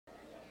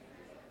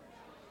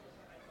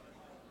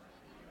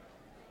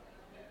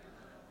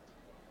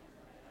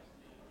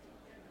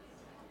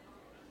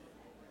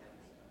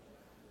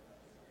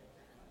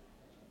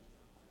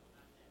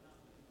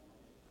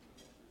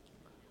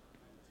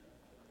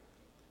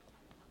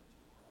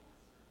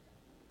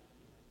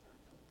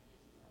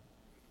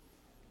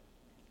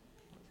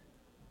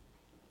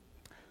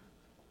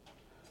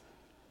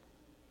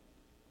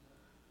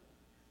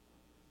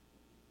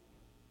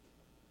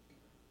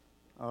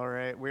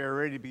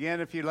ready to begin.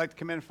 If you'd like to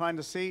come in and find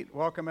a seat,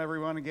 welcome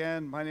everyone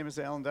again. My name is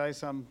Alan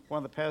Dice. I'm one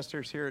of the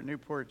pastors here at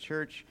Newport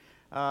Church.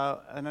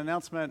 An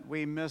announcement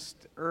we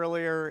missed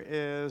earlier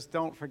is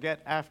don't forget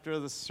after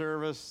the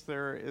service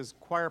there is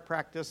choir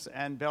practice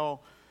and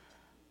bell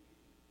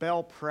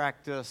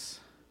practice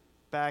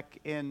back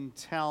in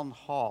Town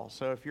Hall.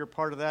 So if you're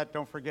part of that,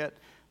 don't forget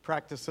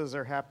practices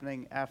are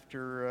happening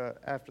after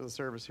the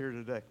service here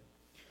today.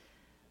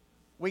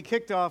 We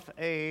kicked off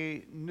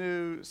a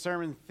new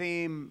sermon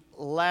theme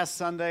last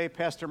Sunday.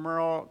 Pastor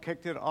Merle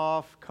kicked it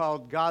off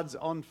called God's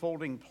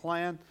Unfolding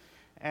Plan.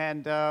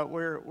 And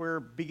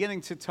we're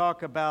beginning to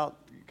talk about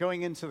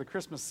going into the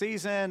Christmas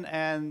season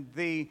and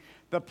the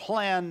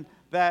plan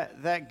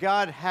that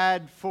God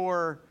had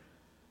for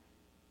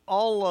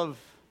all of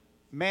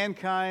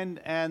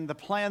mankind and the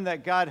plan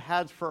that God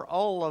had for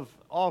all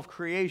of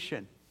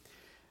creation.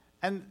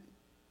 And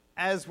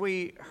as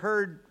we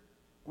heard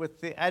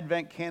with the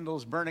Advent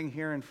candles burning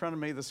here in front of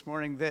me this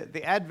morning,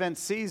 the Advent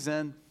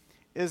season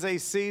is a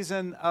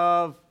season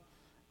of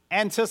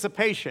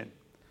anticipation.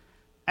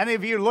 Any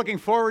of you looking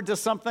forward to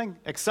something?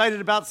 Excited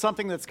about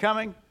something that's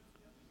coming?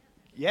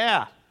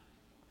 Yeah,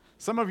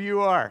 some of you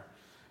are.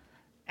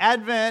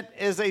 Advent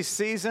is a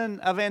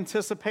season of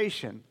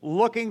anticipation,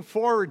 looking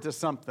forward to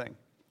something,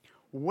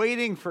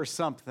 waiting for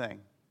something.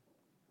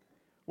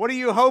 What are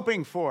you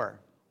hoping for?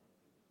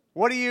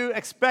 What are you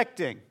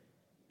expecting?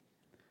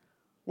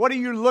 What are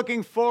you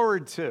looking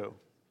forward to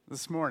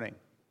this morning?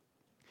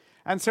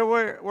 And so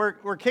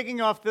we're kicking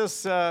off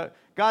this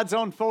God's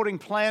Unfolding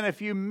Plan.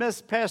 If you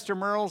missed Pastor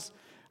Merle's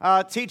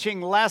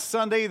teaching last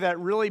Sunday that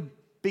really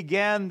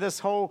began this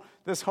whole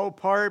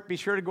part, be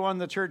sure to go on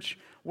the church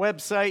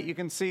website. You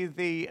can see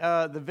the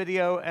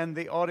video and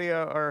the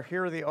audio, or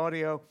hear the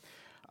audio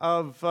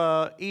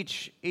of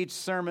each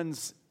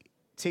sermon's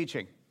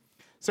teaching.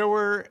 So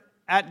we're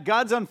at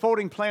God's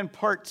Unfolding Plan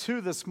Part 2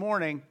 this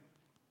morning.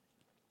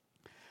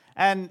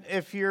 And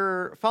if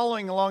you're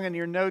following along in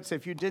your notes,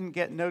 if you didn't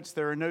get notes,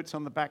 there are notes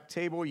on the back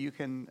table. You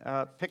can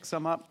pick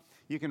some up.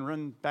 You can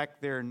run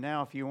back there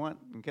now if you want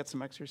and get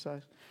some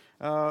exercise.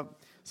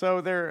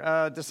 So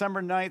they're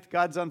December 9th,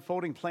 God's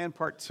Unfolding Plan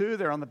Part 2.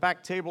 They're on the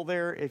back table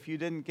there. If you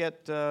didn't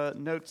get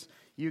notes,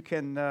 you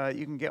can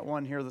get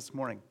one here this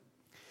morning.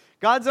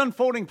 God's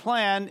Unfolding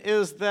Plan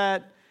is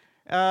that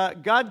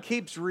God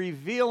keeps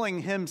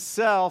revealing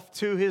himself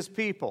to his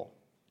people.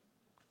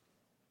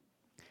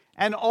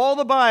 And all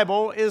the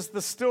Bible is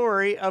the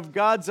story of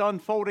God's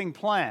unfolding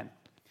plan.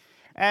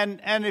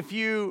 And if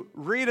you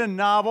read a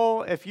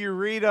novel, if you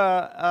read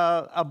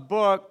a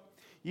book,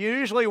 you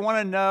usually want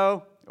to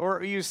know,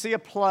 or you see a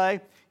play,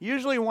 you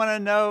usually want to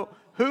know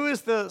who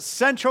is the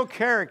central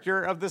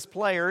character of this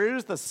play, or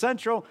who's the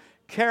central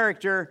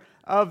character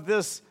of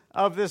this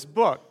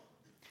book.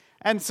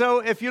 And so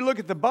if you look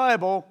at the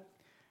Bible,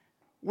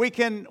 we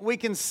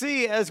can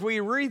see as we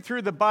read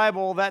through the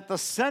Bible that the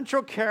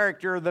central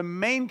character, the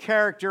main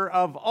character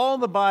of all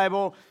the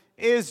Bible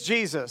is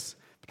Jesus.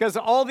 Because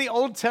all the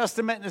Old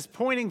Testament is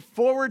pointing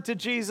forward to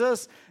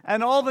Jesus,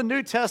 and all the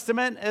New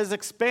Testament is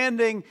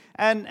expanding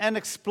and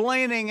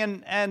explaining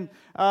and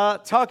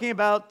talking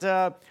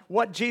about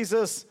what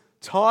Jesus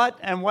taught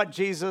and what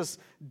Jesus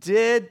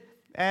did,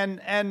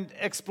 and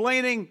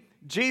explaining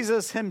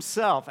Jesus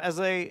himself as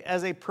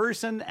a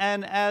person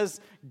and as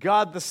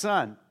God the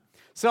Son.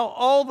 So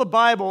all the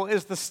Bible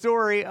is the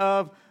story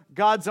of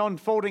God's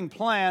unfolding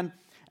plan.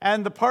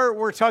 And the part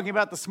we're talking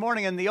about this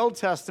morning in the Old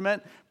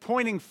Testament,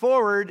 pointing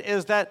forward,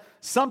 is that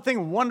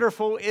something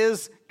wonderful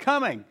is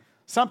coming.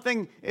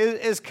 Something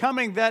is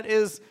coming that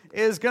is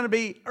going to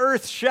be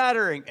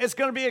earth-shattering. It's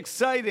going to be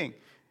exciting.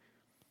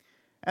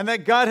 And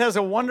that God has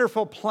a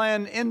wonderful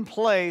plan in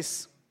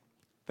place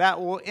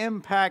that will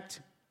impact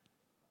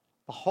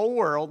the whole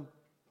world,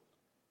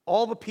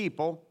 all the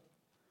people,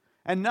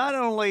 and not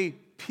only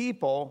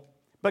people,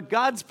 but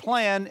God's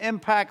plan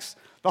impacts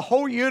the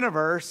whole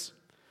universe.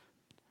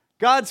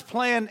 God's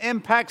plan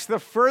impacts the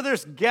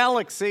furthest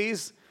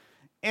galaxies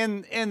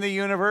in the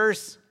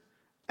universe.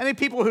 Any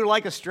people who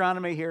like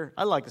astronomy here?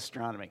 I like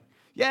astronomy.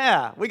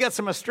 Yeah, we got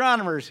some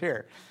astronomers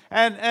here.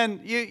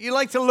 And you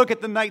like to look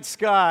at the night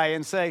sky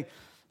and say,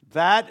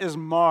 that is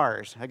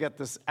Mars. I got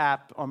this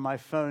app on my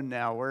phone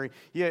now where,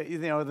 you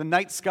know, the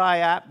night sky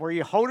app, where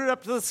you hold it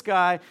up to the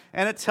sky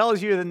and it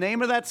tells you the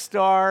name of that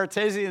star, it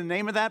tells you the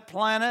name of that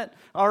planet,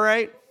 all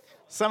right?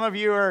 Some of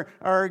you are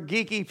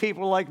geeky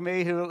people like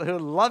me who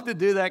love to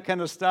do that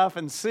kind of stuff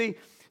and see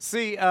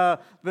the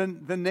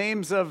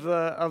names of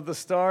the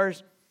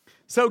stars.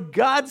 So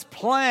God's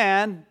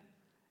plan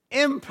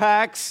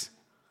impacts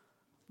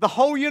the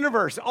whole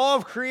universe, all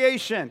of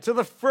creation, to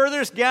the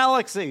furthest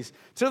galaxies,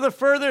 to the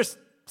furthest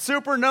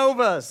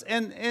supernovas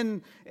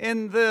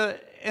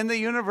in the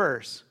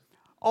universe.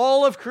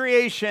 All of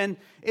creation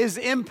is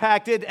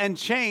impacted and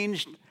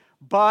changed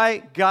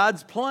by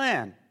God's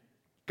plan,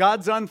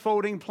 God's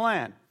unfolding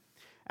plan.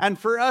 And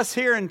for us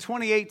here in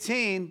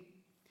 2018,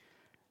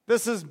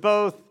 this is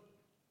both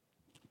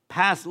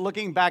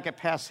looking back at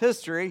past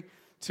history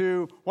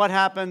to what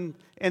happened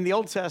in the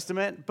Old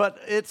Testament, but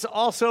it's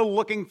also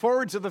looking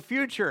forward to the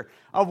future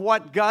of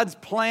what God's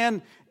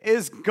plan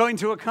is going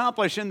to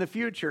accomplish in the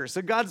future.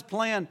 So God's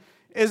plan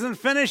isn't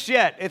finished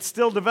yet. It's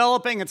still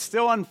developing. It's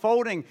still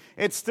unfolding.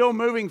 It's still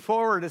moving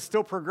forward. It's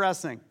still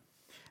progressing.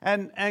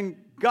 And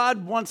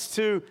God wants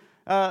to,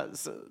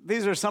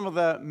 these are some of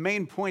the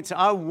main points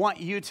I want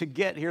you to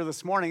get here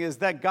this morning, is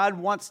that God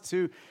wants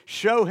to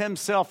show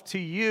himself to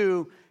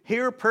you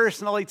here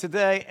personally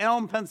today,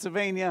 Elm,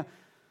 Pennsylvania,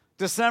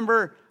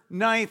 December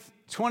 9th,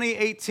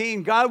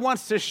 2018. God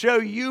wants to show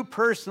you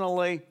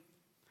personally.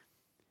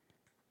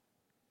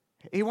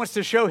 He wants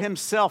to show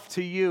himself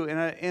to you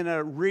in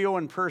a real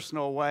and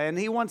personal way. And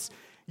he wants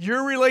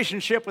your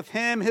relationship with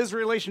him, his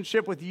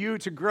relationship with you,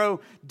 to grow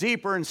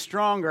deeper and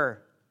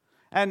stronger.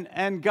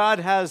 And God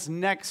has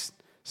next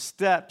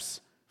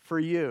steps for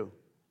you.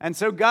 And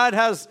so God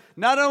has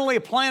not only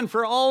a plan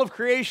for all of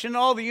creation,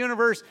 all the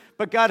universe,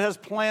 but God has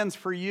plans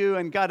for you,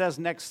 and God has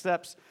next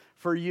steps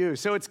for you.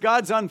 So it's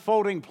God's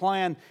unfolding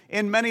plan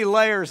in many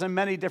layers and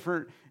many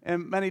different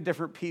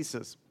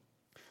pieces.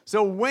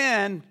 So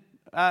when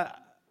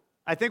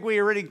I think we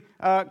already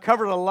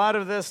covered a lot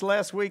of this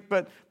last week,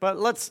 but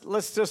let's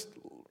just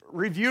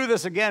review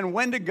this again.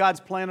 When did God's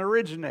plan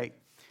originate?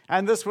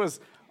 And this was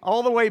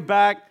all the way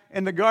back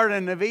in the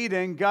Garden of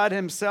Eden. God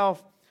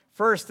himself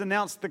first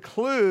announced the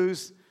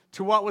clues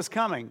to what was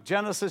coming.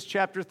 Genesis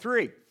chapter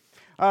 3,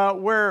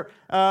 where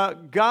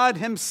God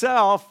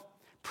himself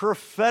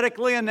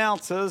prophetically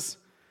announces,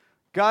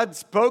 God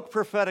spoke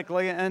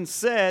prophetically and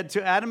said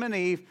to Adam and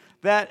Eve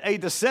that a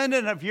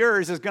descendant of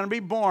yours is going to be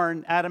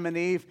born, Adam and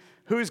Eve,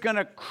 who's going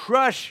to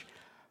crush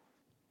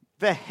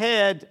the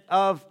head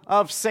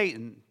of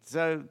Satan.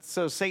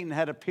 So Satan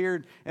had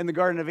appeared in the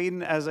Garden of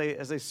Eden as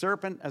a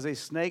serpent, as a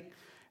snake.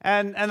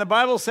 And the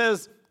Bible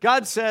says,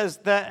 God says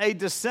that a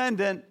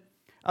descendant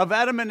of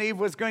Adam and Eve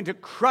was going to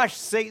crush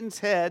Satan's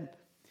head.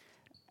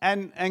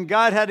 And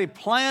God had a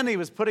plan. He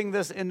was putting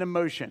this into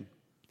motion.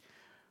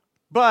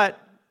 But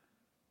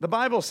the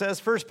Bible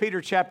says, 1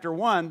 Peter chapter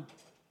 1,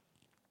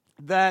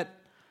 that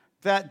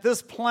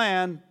this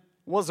plan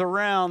was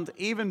around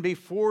even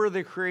before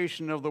the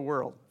creation of the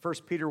world. 1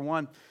 Peter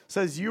 1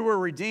 says, you were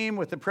redeemed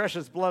with the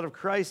precious blood of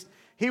Christ.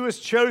 He was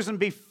chosen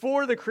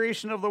before the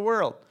creation of the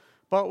world,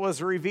 but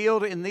was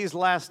revealed in these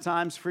last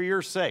times for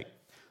your sake.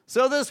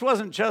 So this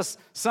wasn't just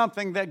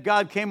something that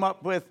God came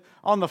up with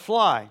on the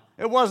fly.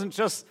 It wasn't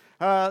just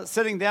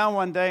sitting down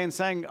one day and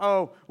saying,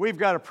 oh, we've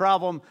got a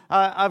problem.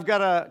 I've got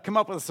to come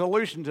up with a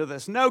solution to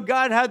this. No,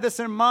 God had this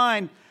in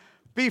mind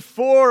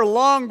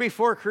long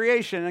before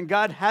creation. And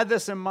God had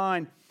this in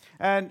mind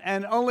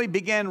and only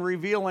began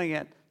revealing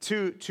it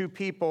to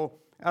people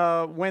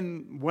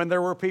when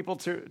there were people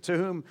to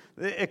whom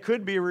it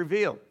could be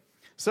revealed.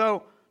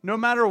 So no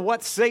matter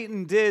what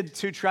Satan did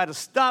to try to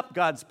stop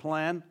God's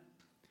plan,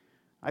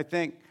 I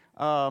think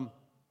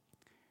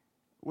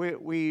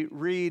we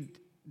read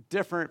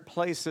different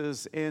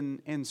places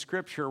in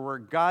Scripture where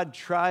God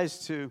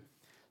tries to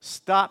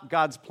stop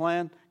God's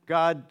plan.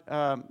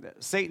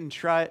 Satan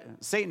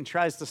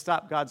tries to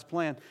stop God's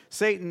plan.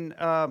 Satan,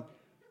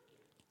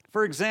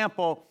 for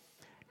example,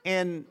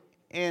 in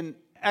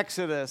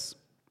Exodus,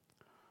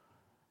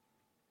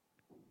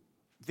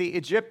 the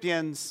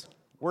Egyptians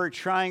were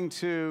trying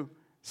to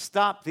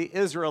stop the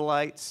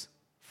Israelites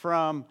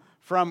from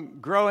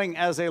growing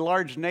as a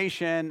large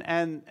nation,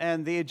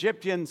 and the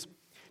Egyptians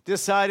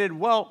decided,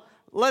 well,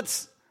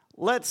 let's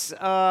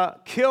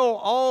kill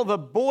all the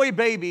boy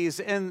babies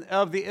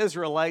of the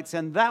Israelites,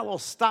 and that will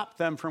stop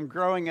them from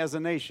growing as a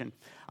nation.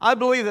 I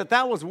believe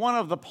that was one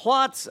of the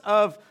plots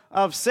of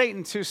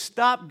Satan to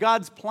stop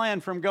God's plan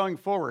from going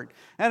forward.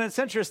 And it's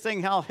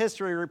interesting how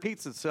history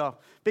repeats itself,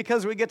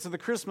 because we get to the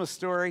Christmas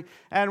story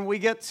and we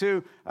get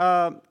to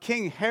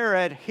King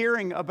Herod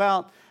hearing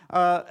about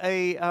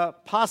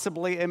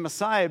possibly a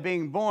Messiah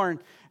being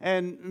born,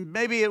 and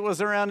maybe it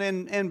was around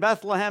in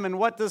Bethlehem. And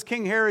what does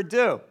King Herod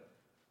do?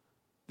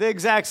 The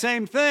exact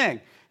same thing.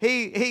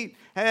 He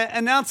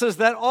announces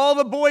that all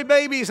the boy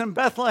babies in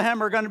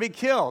Bethlehem are going to be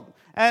killed.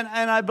 And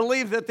I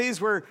believe that these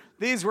were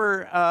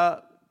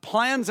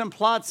plans and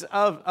plots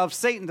of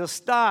Satan to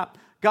stop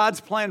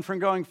God's plan from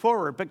going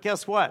forward. But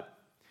guess what?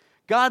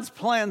 God's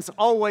plans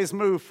always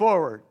move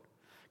forward.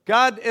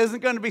 God isn't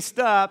going to be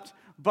stopped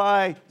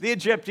by the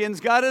Egyptians.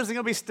 God isn't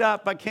going to be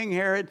stopped by King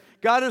Herod.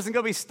 God isn't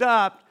going to be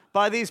stopped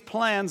by these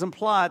plans and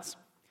plots.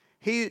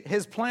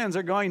 His plans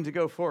are going to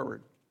go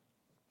forward.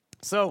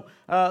 So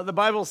the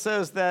Bible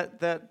says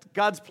that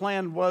God's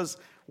plan was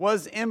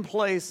in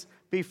place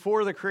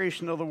before the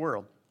creation of the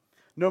world.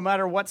 No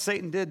matter what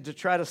Satan did to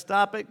try to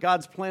stop it,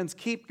 God's plans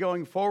keep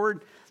going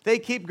forward. They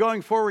keep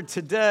going forward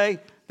today.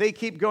 They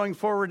keep going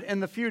forward in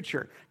the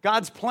future.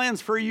 God's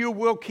plans for you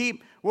will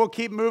keep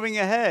moving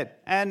ahead.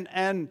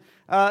 And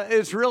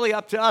it's really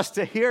up to us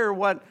to hear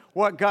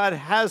what God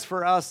has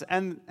for us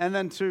and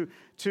then to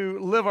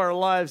live our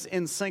lives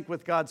in sync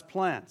with God's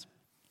plans.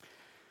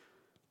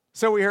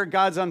 So we heard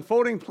God's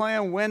unfolding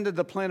plan. When did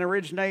the plan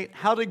originate?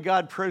 How did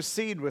God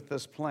proceed with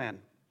this plan?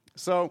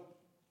 So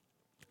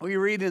we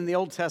read in the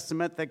Old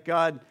Testament that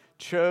God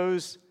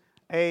chose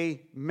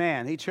a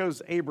man. He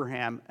chose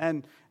Abraham.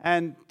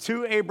 And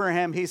to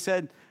Abraham, he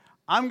said,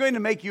 I'm going to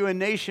make you a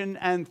nation,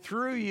 and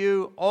through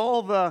you,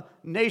 all the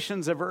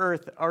nations of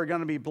earth are going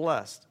to be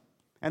blessed.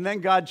 And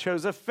then God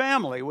chose a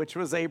family, which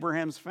was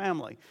Abraham's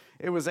family.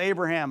 It was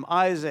Abraham,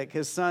 Isaac,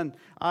 his son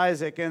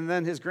Isaac, and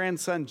then his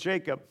grandson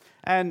Jacob.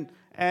 And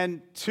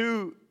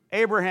to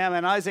Abraham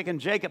and Isaac and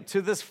Jacob,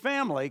 to this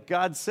family,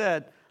 God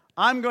said,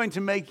 I'm going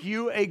to make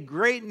you a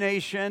great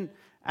nation,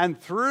 and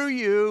through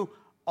you,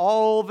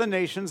 all the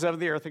nations of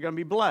the earth are going to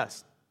be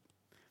blessed.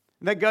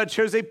 And that God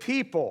chose a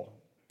people,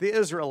 the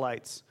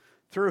Israelites,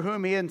 through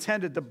whom he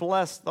intended to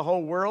bless the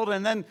whole world.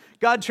 And then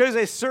God chose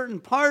a certain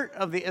part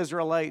of the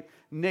Israelite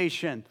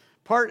nation,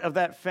 part of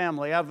that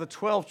family. Out of the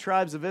 12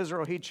 tribes of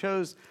Israel, he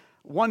chose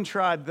one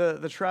tribe,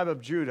 the tribe of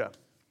Judah.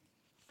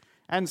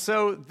 And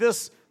so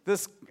this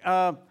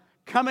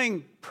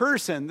coming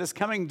person, this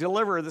coming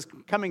deliverer, this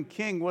coming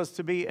king was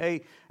to be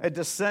a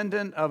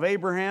descendant of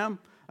Abraham,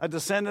 a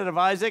descendant of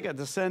Isaac, a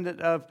descendant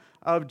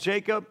of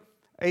Jacob,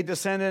 a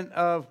descendant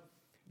of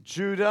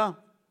Judah.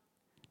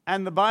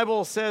 And the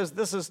Bible says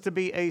this is to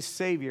be a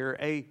Savior,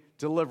 a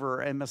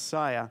deliverer, a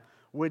Messiah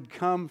would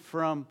come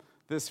from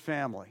this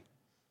family.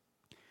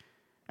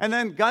 And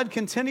then God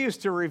continues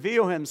to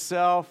reveal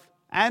himself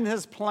and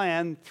his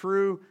plan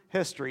through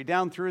history,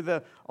 down through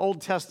the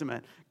Old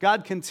Testament.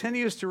 God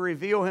continues to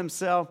reveal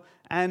himself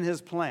and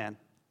his plan.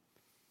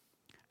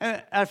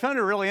 And I found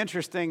it really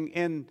interesting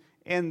in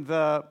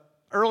the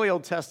early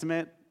Old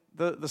Testament,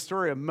 the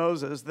story of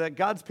Moses, that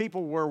God's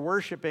people were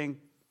worshiping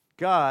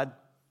God,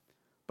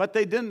 but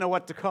they didn't know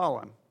what to call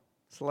him.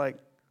 It's like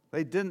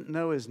they didn't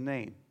know his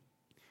name.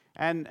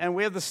 And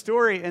we have the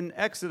story in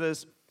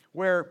Exodus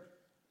where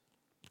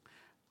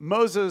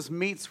Moses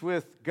meets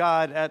with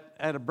God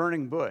at a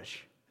burning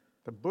bush.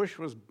 The bush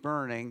was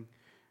burning,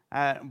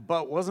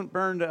 but wasn't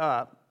burned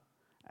up.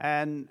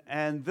 And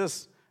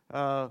this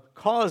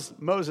caused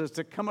Moses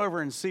to come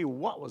over and see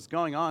what was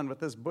going on with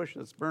this bush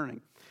that's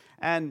burning.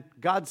 And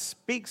God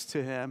speaks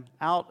to him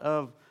out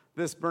of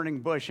this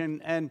burning bush.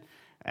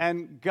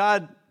 And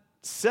God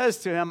says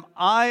to him,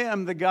 I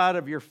am the God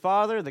of your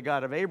father, the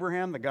God of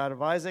Abraham, the God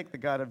of Isaac, the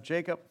God of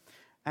Jacob.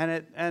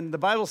 And the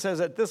Bible says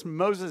that this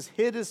Moses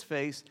hid his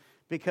face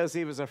because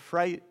he was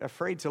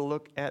afraid to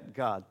look at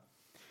God.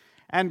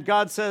 And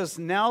God says,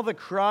 now the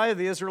cry of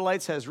the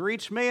Israelites has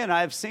reached me, and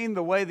I have seen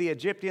the way the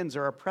Egyptians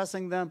are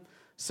oppressing them.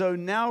 So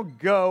now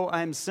go,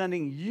 I am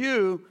sending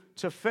you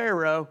to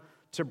Pharaoh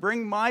to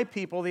bring my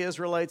people, the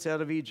Israelites,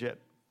 out of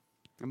Egypt.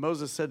 And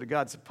Moses said to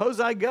God, suppose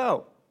I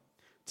go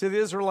to the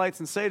Israelites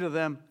and say to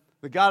them,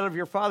 the God of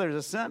your fathers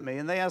has sent me.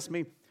 And they asked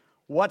me,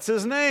 what's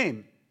his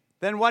name?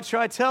 Then what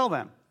shall I tell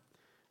them?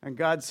 And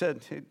God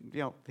said,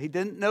 he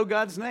didn't know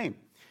God's name.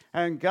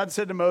 And God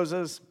said to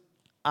Moses,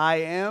 I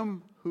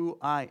am who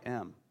I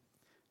am.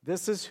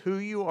 This is who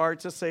you are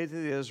to say to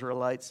the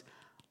Israelites,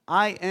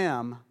 I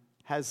am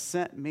has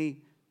sent me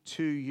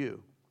to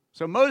you.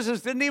 So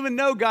Moses didn't even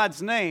know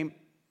God's name.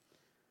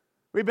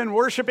 We've been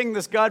worshiping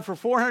this God for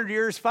 400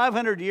 years,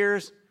 500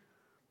 years,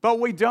 but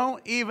we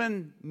don't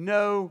even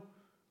know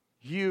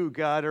you,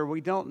 God, or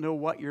we don't know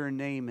what your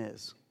name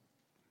is.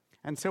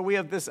 And so we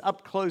have this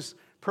up-close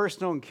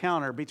personal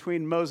encounter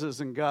between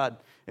Moses and God.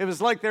 It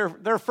was like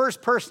their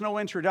first personal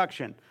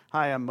introduction.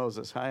 Hi, I'm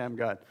Moses. Hi, I'm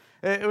God.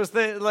 It was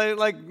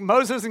like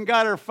Moses and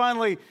God are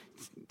finally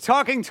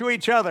talking to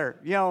each other,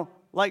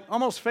 like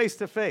almost face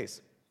to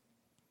face.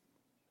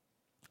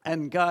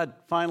 And God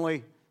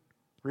finally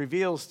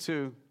reveals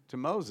to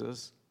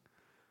Moses,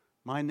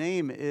 my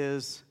name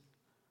is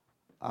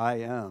I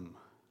am.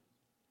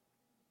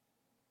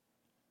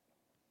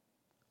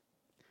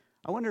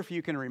 I wonder if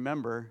you can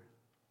remember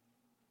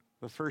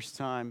the first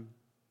time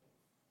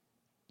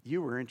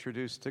you were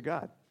introduced to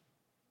God,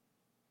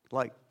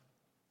 like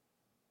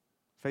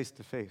face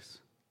to face.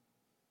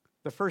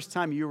 The first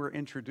time you were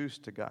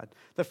introduced to God.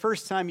 The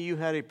first time you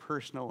had a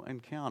personal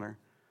encounter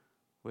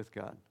with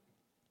God.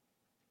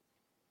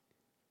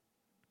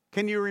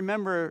 Can you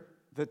remember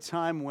the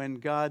time when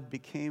God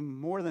became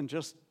more than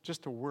just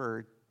a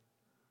word,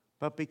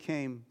 but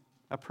became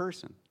a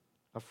person,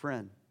 a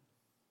friend,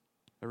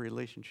 a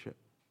relationship?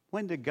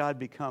 When did God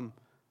become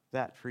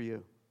that for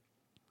you?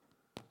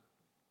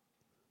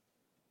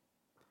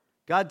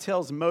 God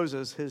tells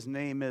Moses his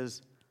name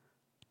is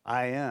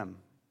I am.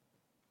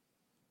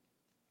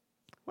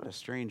 What a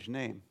strange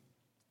name.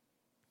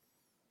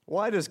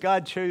 Why does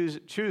God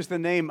choose the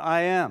name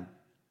I am?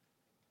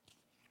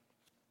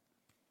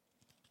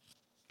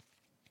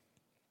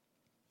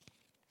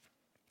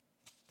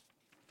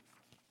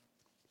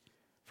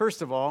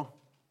 First of all,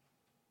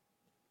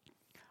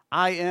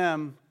 I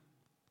am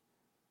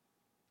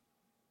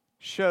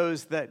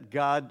shows that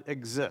God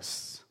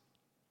exists.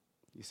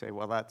 You say,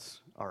 well, that's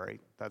all right.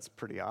 That's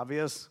pretty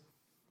obvious.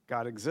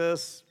 God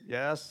exists.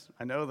 Yes,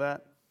 I know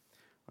that.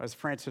 As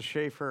Francis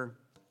Schaeffer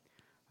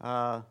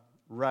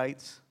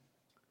writes,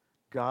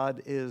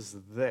 God is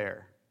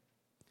there.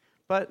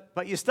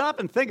 But you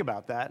stop and think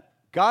about that.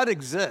 God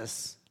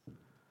exists.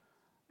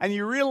 And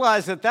you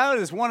realize that that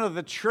is one of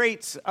the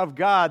traits of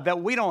God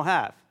that we don't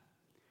have.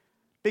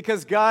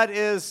 Because God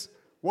is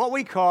what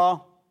we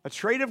call a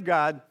trait of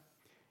God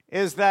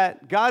is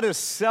that God is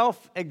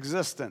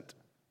self-existent.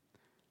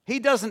 He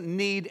doesn't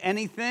need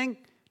anything.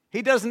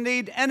 He doesn't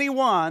need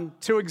anyone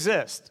to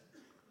exist.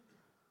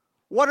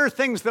 What are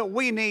things that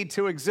we need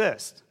to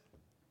exist?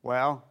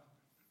 Well,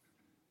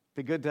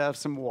 it'd be good to have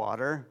some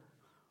water.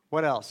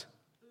 What else?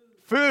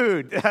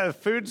 Food.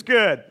 Food's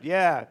good.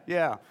 Yeah.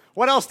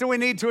 What else do we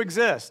need to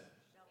exist?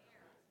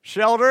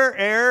 Shelter,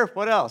 air.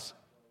 What else?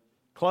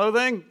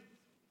 Clothing.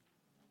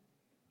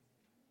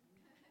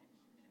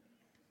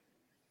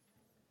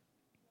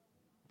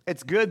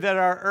 It's good that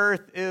our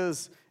earth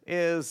is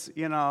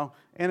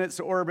in its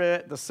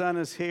orbit. The sun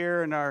is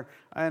here, and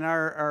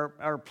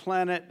our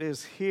planet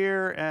is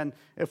here. And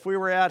if we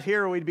were out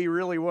here, we'd be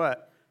really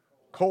what?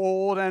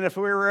 Cold. And if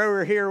we were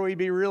over here, we'd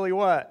be really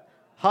what?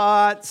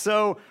 Hot.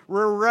 So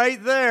we're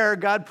right there.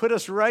 God put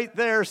us right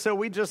there, so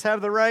we just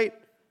have the right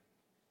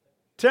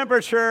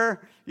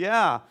temperature.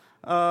 Yeah.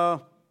 I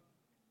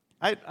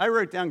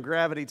wrote down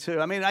gravity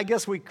too. I mean, I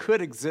guess we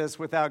could exist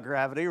without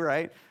gravity,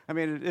 right? I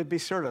mean, it'd be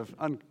sort of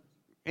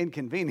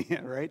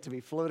inconvenient, right, to be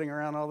floating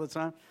around all the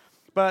time.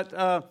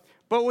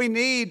 But we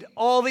need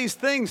all these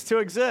things to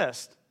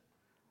exist.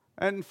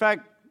 And in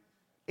fact,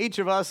 each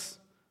of us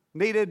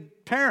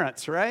needed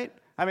parents, right?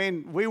 I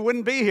mean, we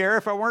wouldn't be here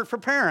if it weren't for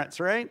parents,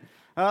 right?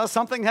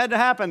 Something had to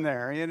happen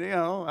there,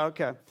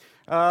 okay.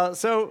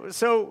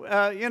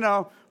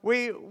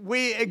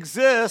 We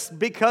exist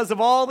because of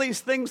all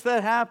these things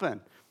that happen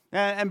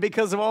and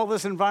because of all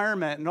this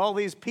environment and all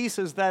these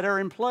pieces that are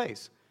in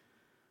place.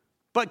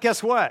 But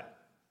guess what?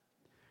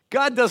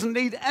 God doesn't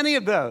need any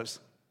of those.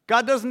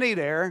 God doesn't need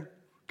air.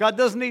 God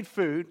doesn't need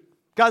food.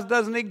 God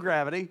doesn't need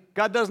gravity.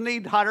 God doesn't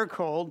need hot or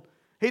cold.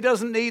 He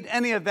doesn't need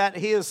any of that.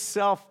 He is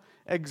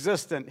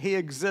self-existent. He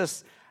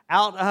exists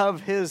out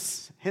of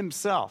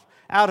himself,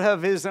 out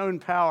of his own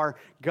power.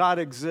 God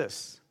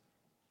exists.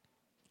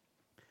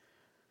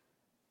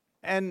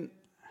 And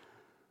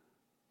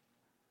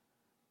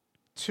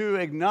to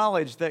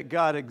acknowledge that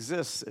God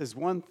exists is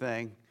one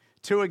thing.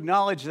 To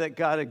acknowledge that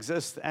God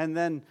exists and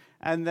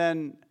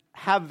then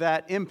have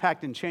that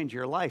impact and change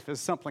your life is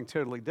something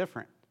totally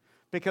different.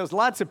 Because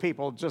lots of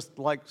people just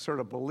sort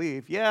of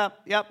believe, yep,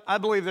 I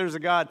believe there's a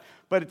God,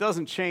 but it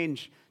doesn't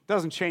change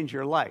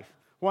your life.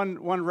 One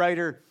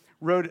writer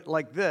wrote it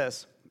like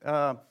this: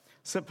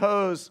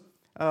 suppose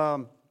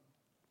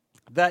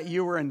that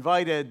you were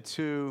invited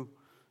to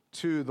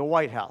the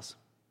White House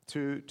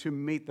to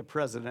meet the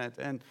president,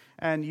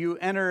 and you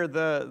enter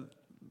the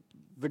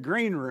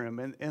green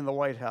room in the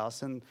White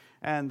House,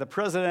 and the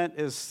president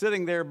is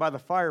sitting there by the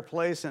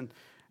fireplace, and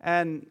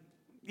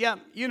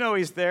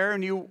he's there,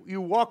 and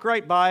you walk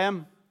right by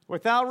him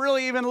without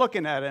really even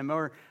looking at him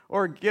or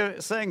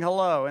saying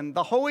hello. And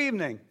the whole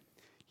evening,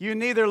 you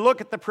neither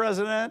look at the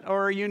president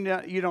or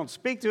you don't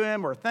speak to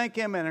him or thank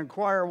him and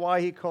inquire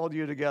why he called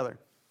you together.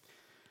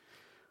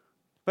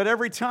 But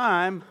every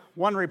time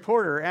one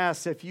reporter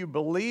asks if you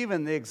believe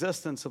in the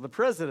existence of the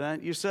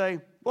president, you say,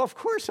 well, of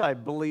course I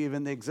believe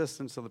in the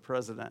existence of the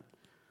president.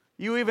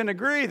 You even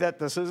agree that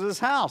this is his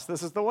house.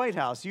 This is the White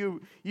House.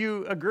 You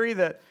agree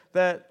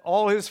that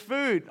all his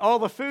food, all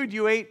the food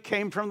you ate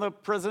came from the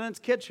president's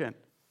kitchen.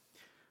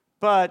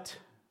 But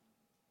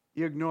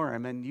you ignore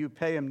him and you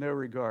pay him no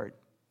regard.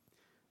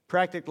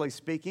 Practically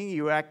speaking,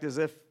 you act as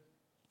if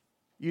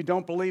you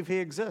don't believe he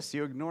exists.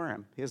 You ignore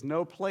him. He has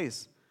no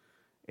place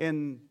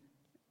in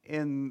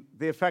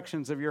the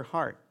affections of your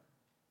heart.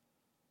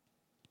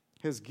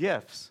 His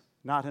gifts,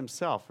 not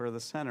himself, are the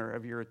center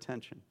of your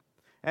attention.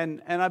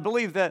 And I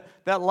believe that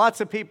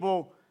lots of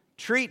people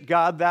treat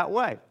God that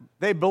way.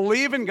 They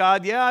believe in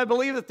God. Yeah, I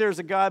believe that there's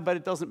a God, but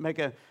it doesn't make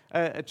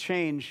a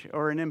change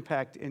or an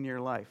impact in your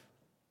life.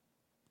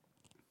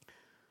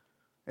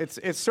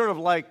 It's sort of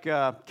like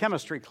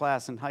chemistry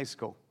class in high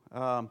school.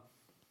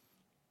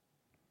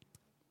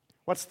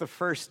 What's the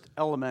first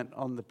element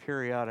on the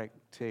periodic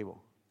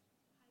table?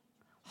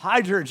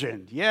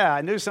 Hydrogen. Yeah,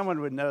 I knew someone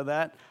would know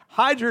that.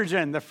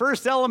 Hydrogen, the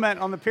first element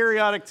on the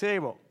periodic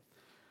table.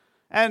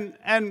 And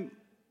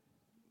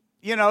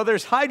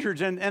there's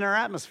hydrogen in our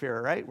atmosphere,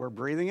 right? We're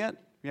breathing it.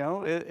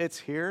 It's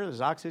here.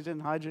 There's oxygen,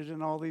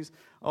 hydrogen, all these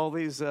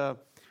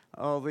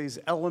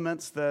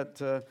elements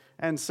that,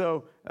 and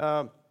so,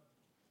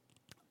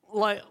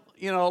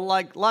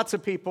 like lots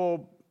of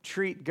people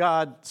treat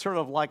God sort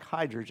of like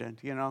hydrogen.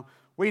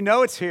 We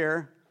know it's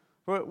here.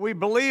 We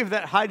believe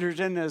that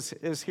hydrogen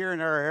is here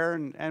in our air,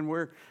 and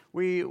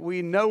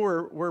we know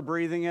we're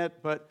breathing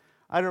it, but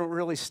I don't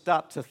really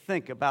stop to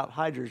think about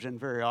hydrogen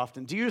very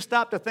often. Do you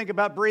stop to think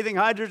about breathing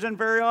hydrogen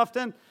very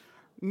often?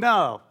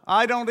 No,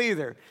 I don't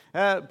either.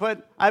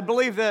 But I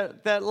believe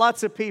that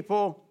lots of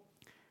people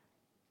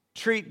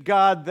treat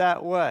God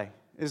that way.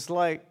 It's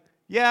like,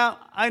 yeah,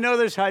 I know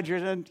there's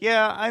hydrogen.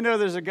 Yeah, I know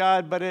there's a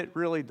God, but it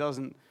really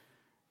doesn't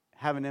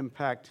have an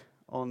impact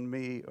on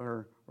me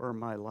or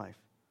my life.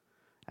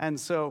 And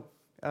so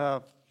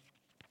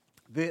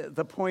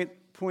the point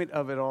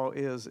of it all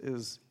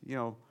is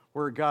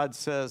where God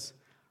says,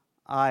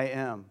 I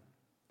am,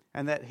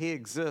 and that he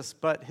exists,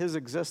 but his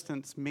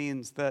existence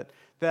means that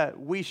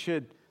we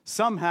should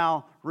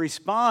somehow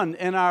respond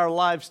in our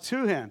lives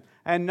to him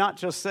and not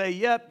just say,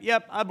 yep,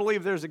 I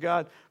believe there's a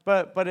God,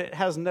 but it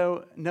has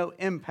no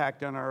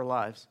impact on our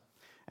lives.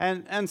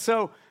 And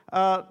so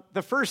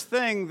the first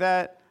thing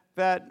that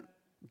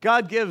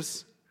God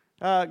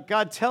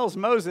tells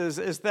Moses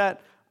is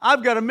that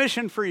I've got a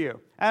mission for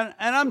you, and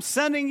I'm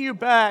sending you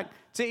back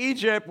to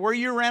Egypt where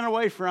you ran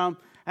away from,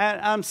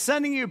 and I'm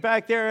sending you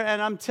back there, and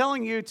I'm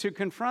telling you to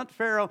confront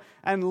Pharaoh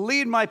and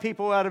lead my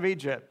people out of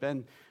Egypt.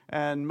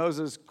 And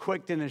Moses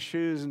quaked in his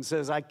shoes and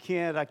says, I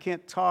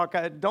can't talk.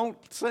 Don't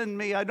send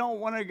me. I don't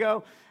want to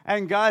go.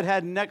 And God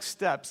had next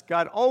steps.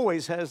 God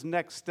always has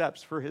next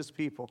steps for his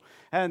people.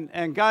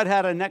 And God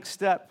had a next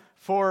step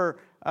for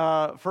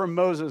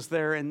Moses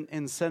there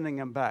in sending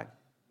him back.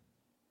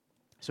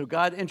 So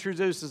God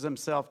introduces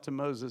himself to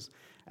Moses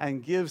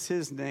and gives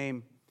his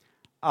name,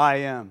 I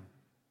am.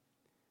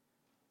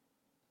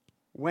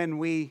 When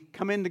we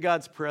come into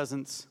God's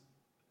presence,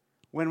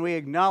 when we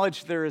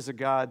acknowledge there is a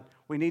God,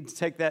 we need to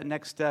take that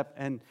next step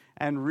and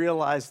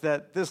realize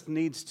that this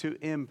needs to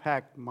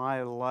impact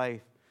my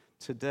life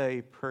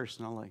today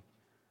personally.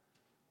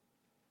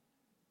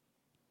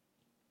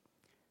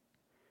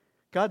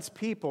 God's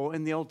people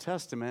in the Old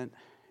Testament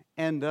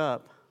end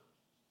up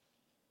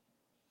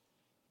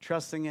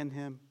trusting in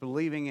him,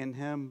 believing in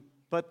him,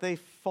 but they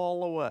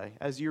fall away.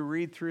 As you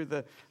read through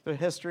the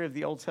history of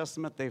the Old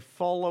Testament, they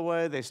fall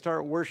away. They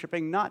start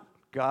worshiping not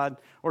God,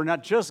 or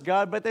not just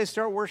God, but they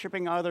start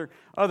worshiping other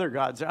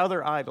gods,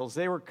 other idols.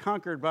 They were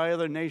conquered by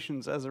other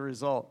nations as a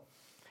result.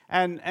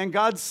 And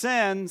God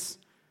sends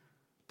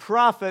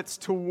prophets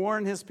to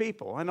warn his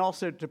people and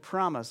also to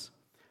promise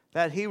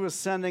that he was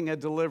sending a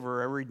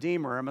deliverer, a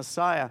redeemer, a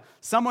Messiah,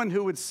 someone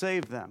who would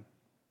save them.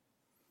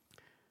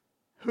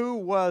 Who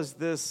was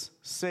this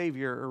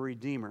Savior or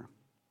Redeemer?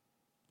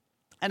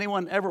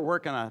 Anyone ever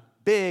work on a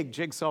big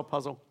jigsaw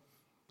puzzle?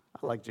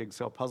 I like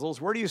jigsaw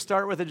puzzles. Where do you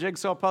start with a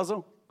jigsaw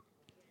puzzle?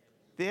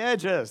 The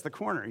edges, the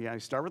corner. Yeah,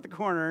 you start with the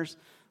corners,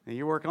 and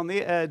you work on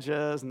the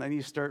edges, and then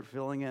you start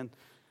filling in.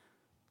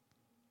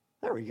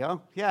 There we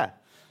go. Yeah.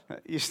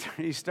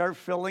 You start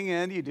filling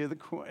in, you do the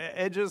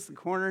edges, the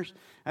corners,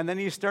 and then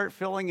you start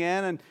filling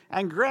in,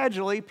 and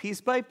gradually, piece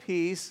by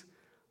piece,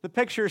 the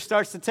picture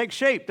starts to take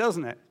shape,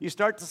 doesn't it? You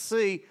start to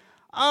see,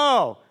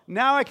 oh,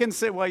 now I can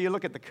see, well, you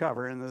look at the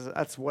cover, and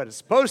that's what it's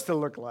supposed to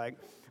look like.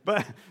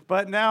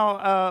 But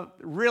now,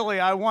 really,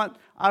 I want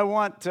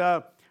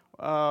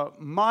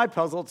my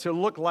puzzle to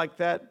look like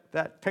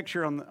that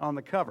picture on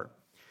the cover.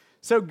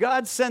 So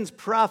God sends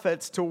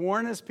prophets to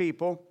warn his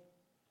people,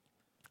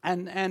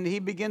 and he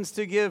begins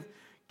to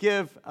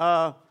give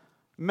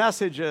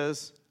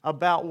messages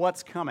about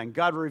what's coming.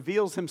 God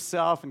reveals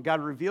himself, and God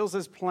reveals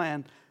his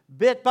plan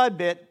bit by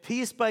bit,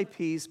 piece by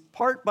piece,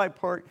 part by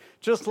part,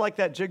 just like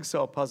that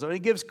jigsaw puzzle. He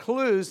gives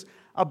clues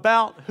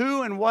about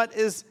who and what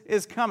is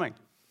coming.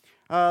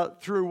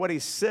 Through what he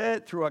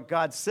said, through what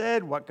God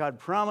said, what God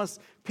promised.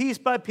 Piece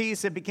by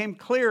piece, it became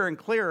clearer and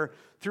clearer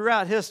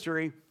throughout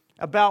history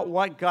about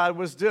what God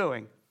was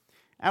doing.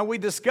 And we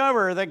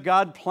discover that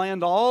God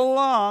planned all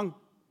along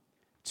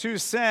to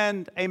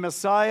send a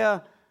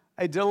Messiah,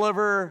 a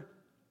deliverer,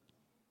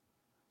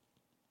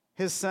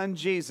 his son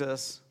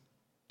Jesus,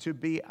 to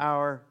be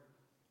our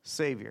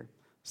Savior.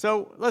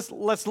 So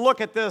let's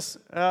look at this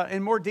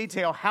in more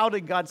detail. How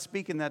did God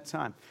speak in that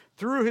time?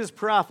 Through his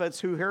prophets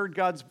who heard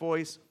God's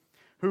voice,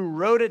 who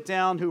wrote it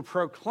down, who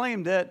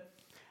proclaimed it,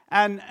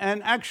 and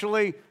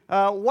actually,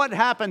 what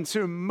happened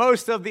to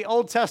most of the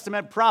Old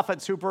Testament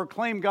prophets who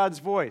proclaimed God's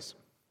voice?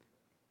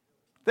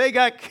 They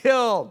got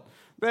killed.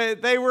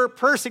 They were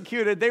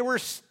persecuted. They were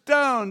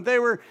stoned. They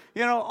were,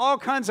 all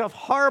kinds of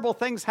horrible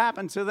things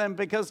happened to them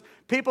because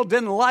people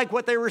didn't like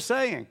what they were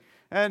saying.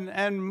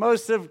 And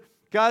most of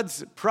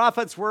God's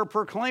prophets were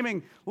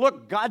proclaiming,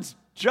 look, God's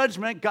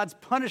judgment, God's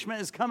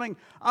punishment is coming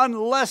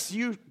unless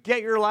you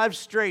get your lives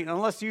straight,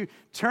 unless you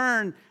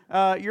turn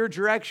your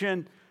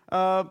direction.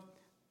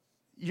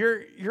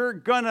 You're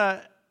going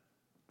to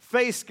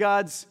face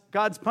God's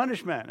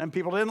punishment. And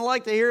people didn't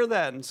like to hear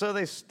that. And so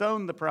they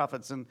stoned the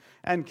prophets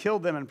and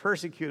killed them and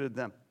persecuted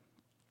them.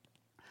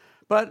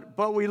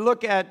 But we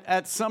look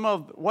at some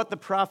of what the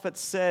prophets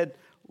said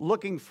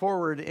looking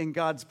forward in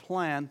God's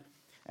plan.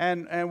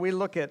 And we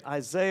look at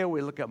Isaiah,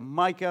 we look at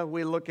Micah,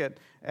 we look at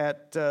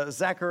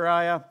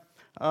Zechariah,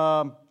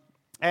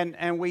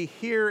 and we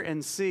hear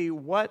and see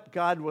what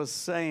God was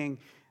saying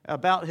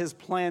about his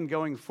plan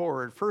going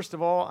forward. First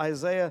of all,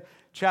 Isaiah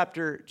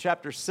chapter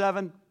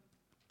 7.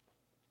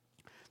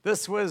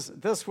 This was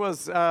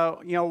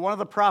one of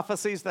the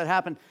prophecies that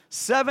happened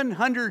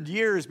 700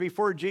 years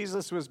before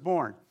Jesus was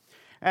born.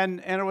 And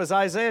it was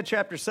Isaiah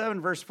chapter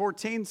 7, verse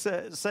 14,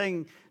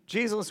 saying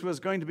Jesus was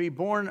going to be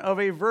born of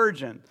a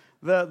virgin.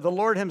 The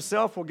Lord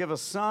himself will give a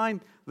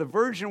sign. The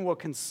virgin will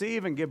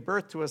conceive and give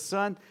birth to a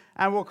son,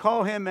 and we'll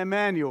call him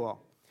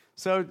Emmanuel.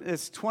 So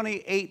it's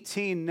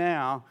 2018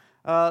 now.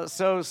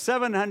 So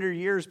 700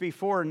 years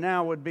before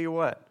now would be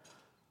what?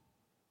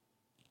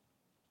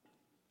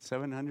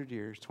 700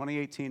 years.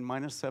 2018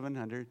 minus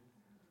 700.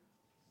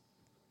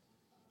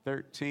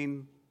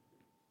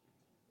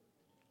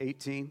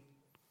 1318.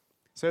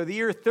 So the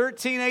year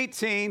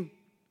 1318,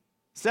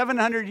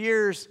 700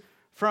 years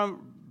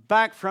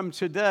back from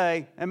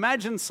today.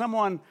 Imagine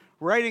someone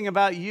writing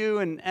about you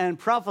and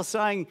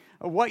prophesying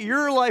what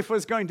your life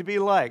was going to be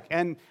like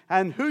and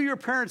who your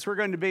parents were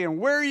going to be and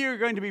where you were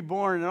going to be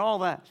born and all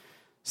that.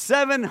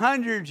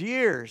 700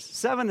 years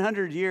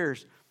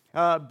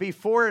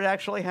before it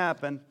actually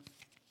happened.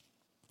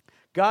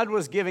 God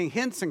was giving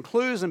hints and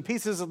clues and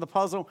pieces of the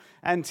puzzle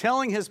and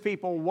telling his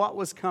people what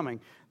was coming,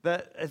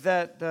 that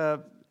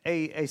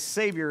a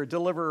Savior, a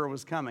deliverer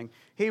was coming.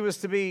 He was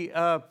to be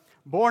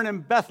born in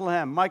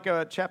Bethlehem,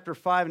 Micah chapter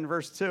 5 and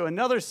verse 2.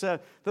 Another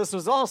said, this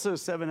was also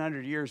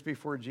 700 years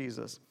before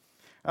Jesus.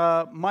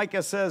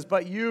 Micah says,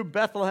 but you,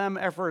 Bethlehem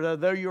Ephrathah,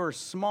 though you are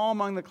small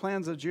among the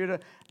clans of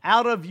Judah,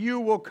 out of you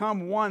will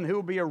come one who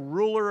will be a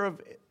ruler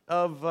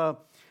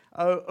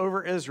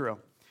over Israel.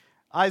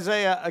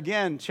 Isaiah,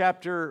 again,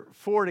 chapter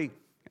 40,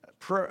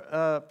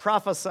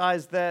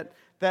 prophesies that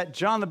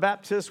John the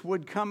Baptist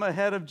would come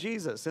ahead of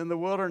Jesus in the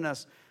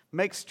wilderness,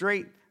 make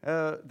straight,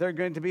 they're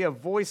going to be a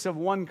voice of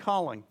one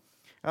calling.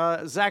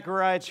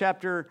 Zechariah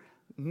chapter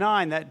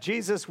 9, that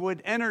Jesus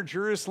would enter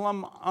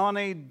Jerusalem on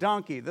a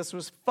donkey. This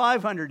was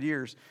 500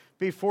 years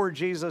before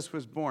Jesus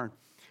was born.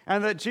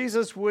 And that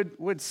Jesus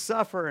would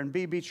suffer and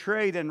be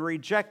betrayed and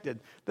rejected.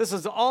 This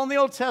is all in the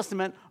Old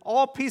Testament,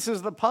 all pieces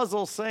of the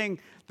puzzle saying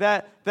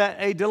that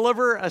a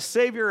deliverer, a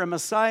Savior, a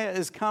Messiah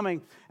is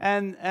coming.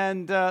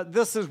 And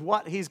this is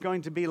what he's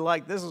going to be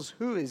like. This is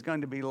who he's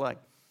going to be like.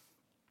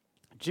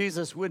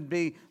 Jesus would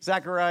be,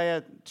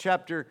 Zechariah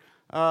chapter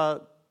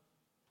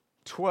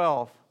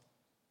 12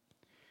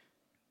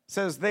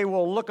 says, they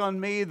will look on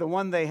me, the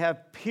one they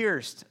have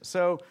pierced.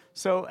 So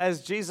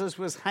as Jesus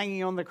was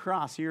hanging on the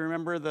cross, you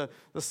remember the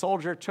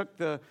soldier took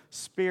the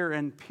spear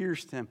and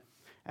pierced him.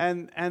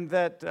 And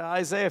that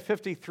Isaiah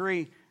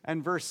 53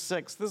 and verse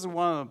 6, this is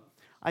one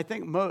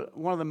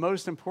of the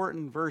most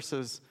important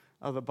verses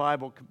of the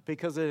Bible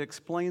because it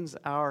explains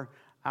our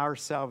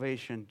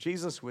salvation.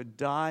 Jesus would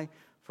die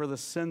for the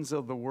sins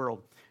of the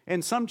world.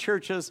 In some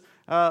churches,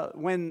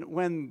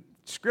 when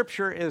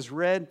Scripture is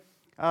read,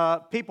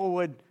 people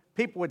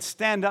would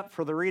stand up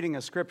for the reading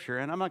of Scripture.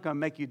 And I'm not going to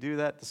make you do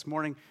that this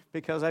morning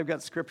because I've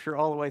got Scripture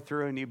all the way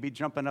through and you'd be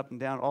jumping up and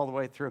down all the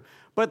way through.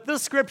 But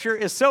this Scripture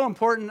is so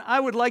important, I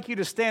would like you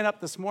to stand up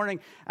this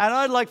morning and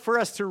I'd like for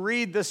us to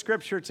read this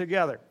Scripture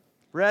together.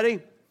 Ready?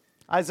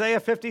 Isaiah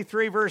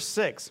 53 verse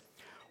 6.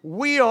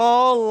 We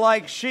all,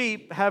 like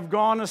sheep, have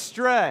gone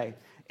astray.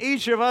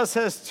 Each of us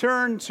has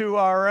turned to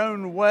our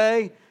own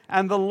way,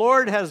 and the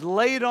Lord has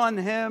laid on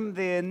him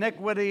the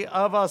iniquity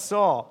of us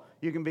all.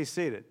 You can be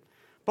seated.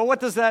 But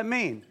what does that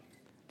mean?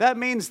 That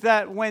means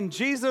that when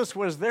Jesus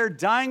was there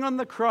dying on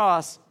the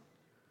cross,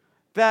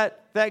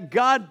 that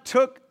God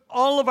took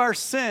all of our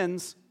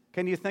sins.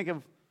 Can you think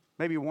of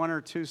maybe one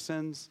or two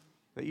sins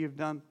that you've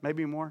done?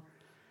 Maybe more.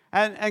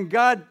 And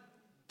God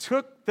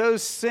took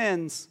those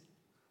sins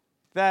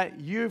that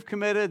you've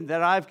committed,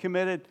 that I've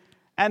committed,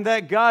 and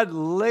that God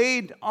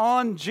laid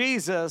on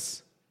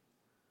Jesus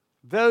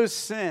those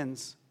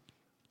sins.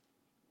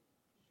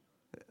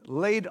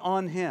 Laid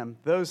on him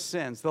those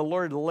sins. The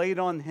Lord laid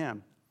on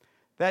him.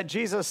 That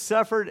Jesus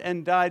suffered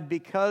and died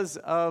because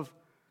of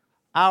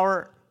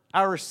our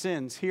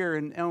sins here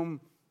in Elm,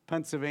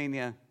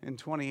 Pennsylvania in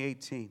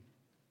 2018.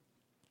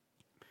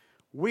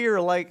 We are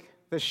like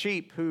the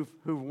sheep who've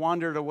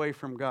wandered away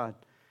from God.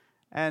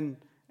 And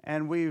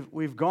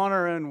we've gone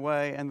our own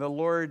way, and the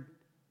Lord,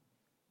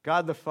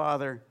 God the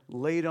Father,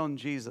 laid on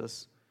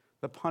Jesus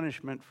the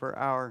punishment for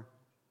our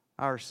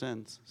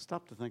sins.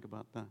 Stop to think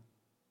about that.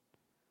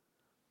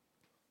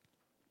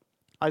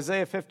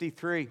 Isaiah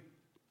 53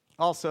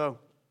 also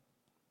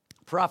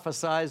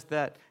prophesies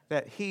that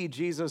he,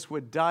 Jesus,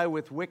 would die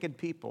with wicked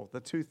people, the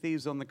two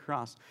thieves on the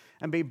cross,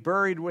 and be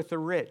buried with the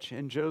rich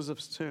in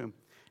Joseph's tomb.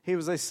 He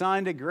was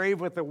assigned a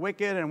grave with the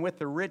wicked and with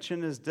the rich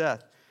in his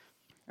death.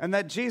 And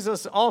that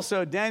Jesus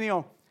also,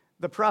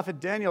 the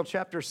prophet Daniel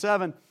chapter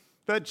 7,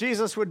 that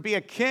Jesus would be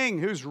a king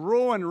whose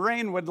rule and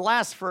reign would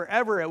last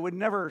forever. It would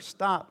never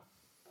stop.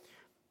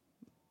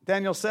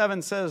 Daniel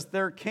 7 says,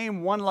 there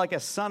came one like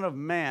a son of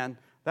man.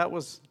 That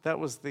was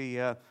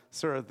the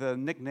sort of the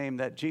nickname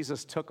that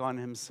Jesus took on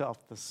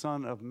himself, the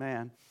Son of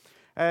Man.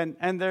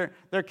 And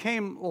there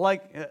came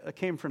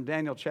came from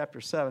Daniel chapter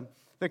 7.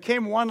 There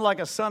came one like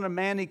a son of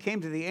man. He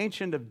came to the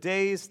Ancient of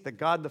Days, the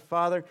God the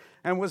Father,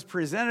 and was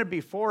presented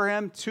before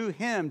him. To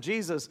him,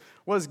 Jesus,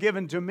 was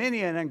given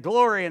dominion and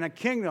glory and a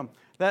kingdom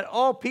that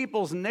all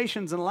peoples,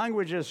 nations, and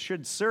languages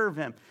should serve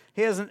him.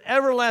 He has an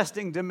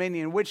everlasting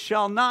dominion which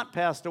shall not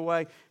pass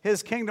away,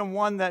 his kingdom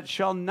one that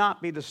shall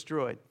not be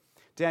destroyed.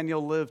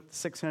 Daniel lived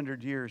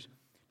 600 years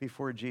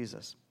before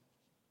Jesus.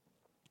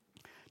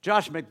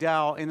 Josh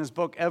McDowell, in his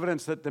book,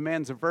 Evidence That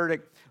Demands a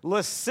Verdict,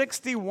 lists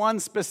 61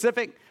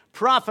 specific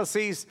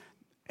prophecies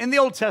in the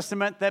Old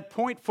Testament that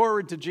point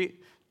forward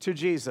to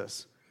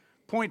Jesus.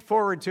 point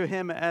forward to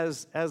him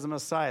as the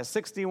Messiah.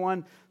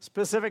 61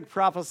 specific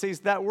prophecies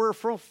that were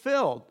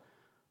fulfilled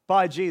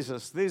by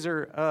Jesus. These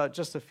are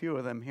just a few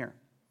of them here.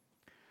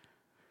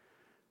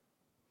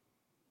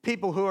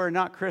 People who are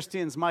not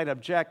Christians might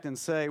object and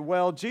say,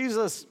 well,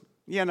 Jesus,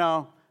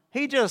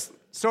 he just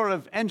sort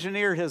of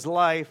engineered his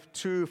life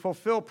to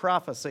fulfill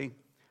prophecy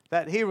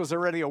that he was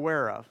already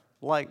aware of.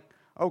 Like,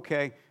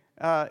 okay,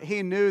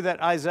 he knew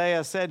that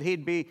Isaiah said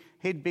he'd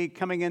be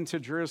coming into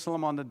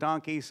Jerusalem on the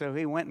donkey, so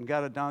he went and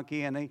got a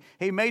donkey, and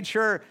he made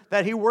sure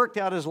that he worked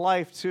out his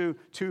life to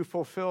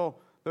fulfill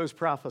those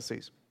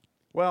prophecies.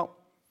 Well,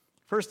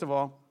 first of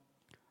all,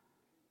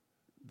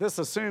 this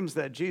assumes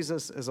that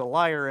Jesus is a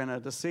liar and a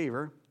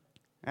deceiver,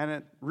 and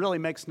it really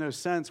makes no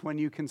sense when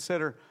you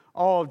consider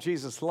all of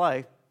Jesus'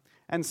 life.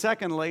 And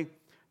secondly,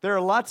 there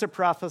are lots of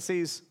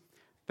prophecies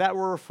that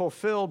were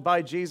fulfilled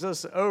by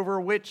Jesus over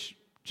which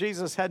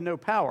Jesus had no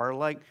power,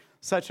 like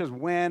such as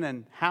when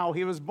and how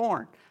he was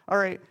born. All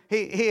right,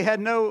 he had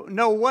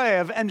no way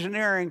of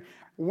engineering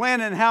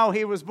when and how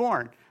he was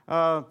born.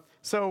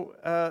 So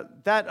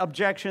that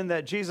objection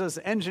that Jesus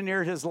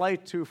engineered his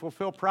life to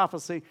fulfill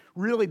prophecy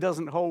really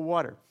doesn't hold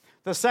water.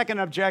 The second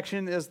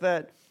objection is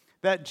that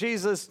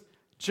Jesus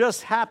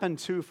just happened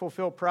to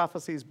fulfill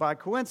prophecies by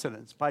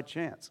coincidence, by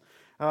chance.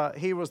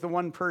 He was the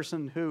one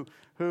person who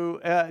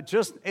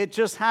it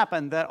just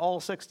happened that all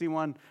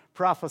 61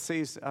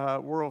 prophecies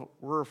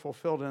were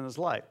fulfilled in his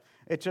life.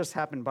 It just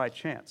happened by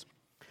chance.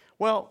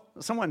 Well,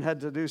 someone had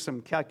to do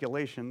some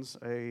calculations,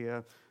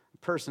 a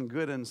person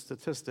good in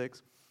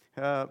statistics,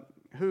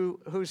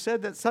 who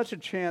said that such a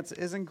chance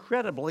is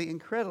incredibly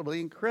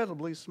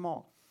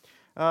small.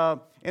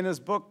 In his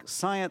book,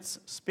 Science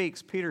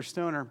Speaks, Peter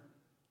Stoner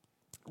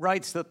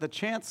writes that the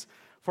chance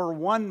for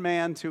one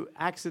man to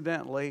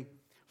accidentally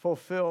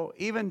fulfill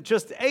even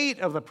just 8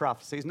 of the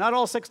prophecies, not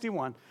all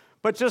 61,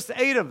 but just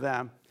 8 of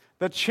them,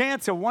 the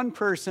chance of one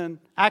person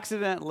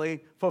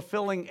accidentally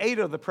fulfilling 8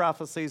 of the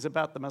prophecies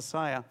about the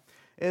Messiah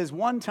is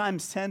 1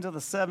 times 10 to the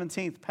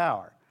 17th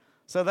power.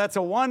 So that's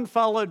a 1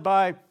 followed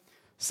by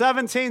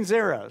 17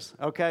 zeros,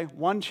 okay?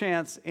 One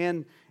chance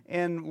in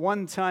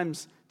 1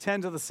 times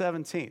 10 to the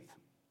 17th.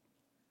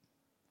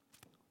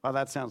 Well,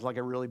 that sounds like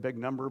a really big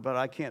number, but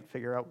I can't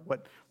figure out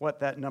what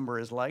that number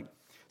is like.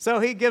 So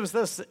he gives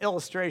this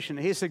illustration.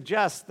 He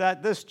suggests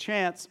that this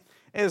chance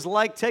is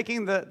like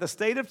taking the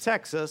state of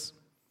Texas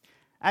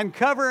and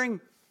covering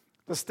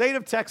the state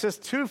of Texas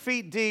 2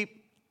 feet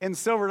deep in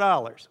silver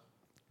dollars.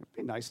 It'd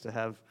be nice to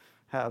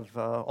have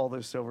all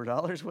those silver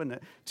dollars, wouldn't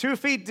it? 2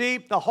 feet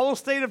deep, the whole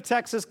state of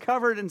Texas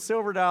covered in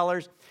silver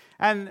dollars.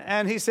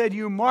 And he said,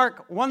 you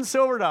mark 1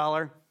 silver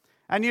dollar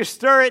and you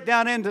stir it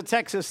down into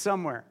Texas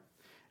somewhere.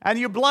 And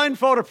you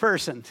blindfold a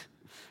person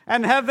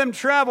and have them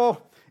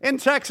travel in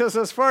Texas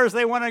as far as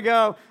they want to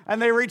go,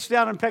 and they reach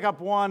down and pick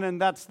up 1,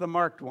 and that's the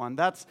marked one.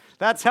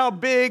 That's how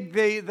big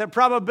the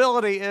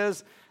probability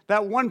is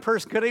that one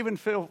person could even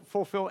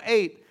fulfill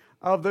 8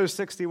 of those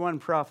 61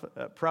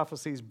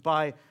 prophecies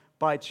by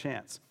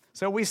chance.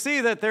 So we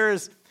see that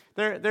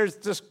there's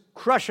just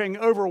crushing,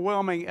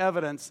 overwhelming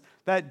evidence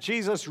that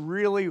Jesus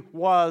really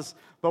was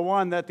the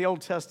one that the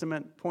Old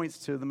Testament points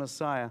to, the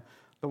Messiah,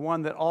 the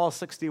one that all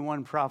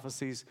 61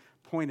 prophecies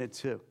pointed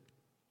to.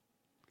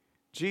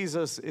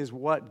 Jesus is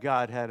what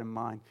God had in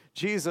mind.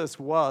 Jesus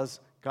was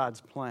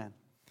God's plan.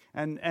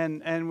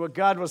 And what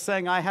God was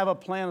saying, I have a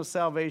plan of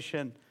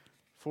salvation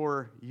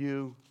for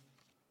you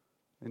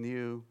and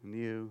you and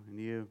you and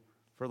you,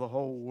 for the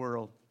whole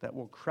world, that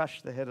will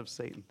crush the head of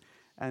Satan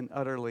and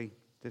utterly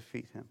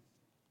defeat him.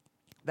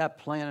 That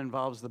plan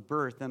involves the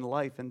birth and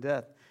life and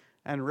death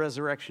and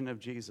resurrection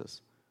of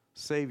Jesus,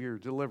 Savior,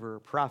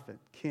 deliverer, prophet,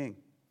 king.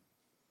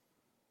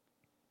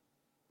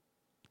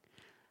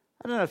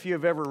 I don't know if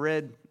you've ever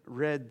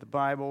read the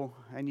Bible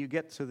and you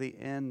get to the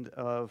end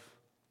of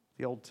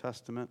the Old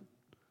Testament.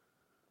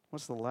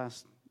 What's the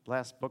last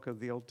book of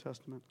the Old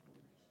Testament?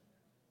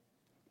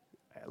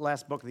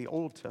 Last book of the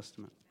Old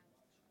Testament.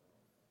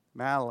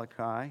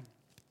 Malachi.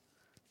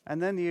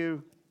 And then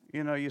you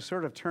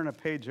sort of turn a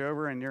page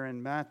over and you're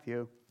in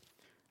Matthew.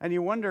 And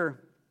you wonder,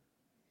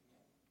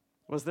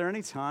 was there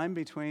any time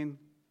between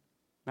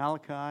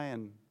Malachi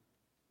and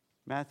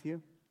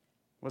Matthew?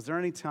 Was there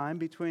any time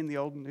between the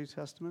Old and New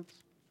Testaments?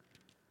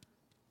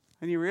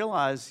 And you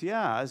realize,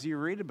 yeah, as you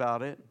read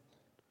about it,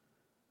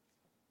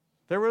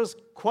 there was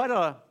quite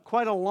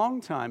a long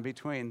time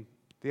between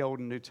the Old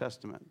and New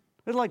Testament.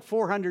 It was like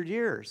 400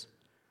 years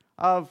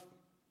of,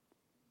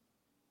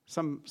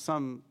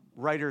 some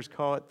writers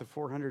call it the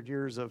 400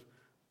 years of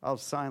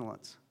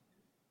silence.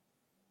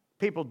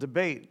 People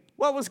debate,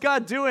 what was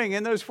God doing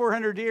in those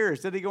 400 years?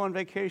 Did he go on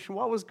vacation?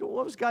 What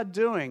was God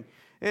doing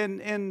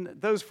in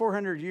those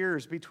 400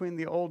 years between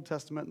the Old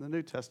Testament and the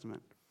New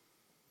Testament?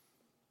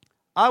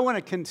 I want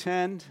to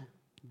contend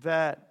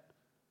that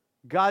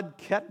God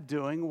kept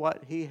doing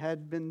what he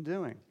had been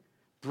doing,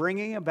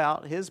 bringing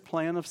about his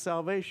plan of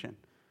salvation,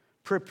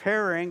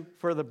 preparing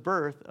for the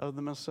birth of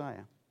the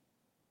Messiah.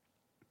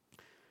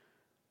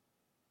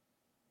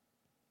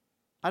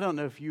 I don't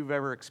know if you've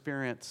ever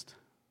experienced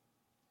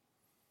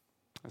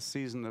a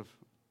season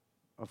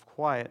of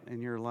quiet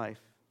in your life,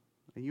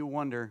 and you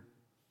wonder,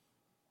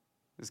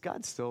 is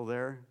God still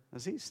there?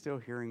 Is He still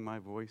hearing my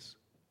voice?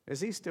 Is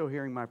He still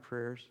hearing my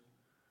prayers?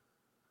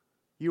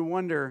 You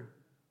wonder,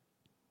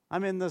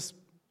 I'm in this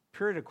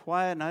period of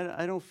quiet, and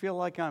I don't feel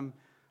like I'm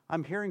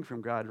hearing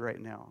from God right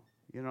now.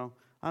 You know,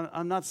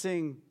 I'm not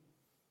seeing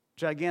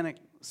gigantic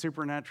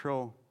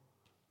supernatural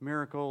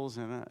miracles,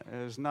 and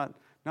there's not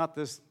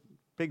this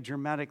big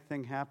dramatic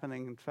thing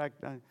happening. In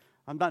fact,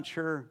 I'm not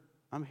sure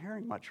I'm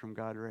hearing much from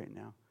God right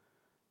now.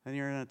 And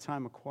you're in a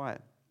time of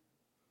quiet.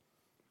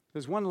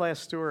 There's one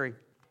last story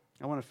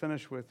I want to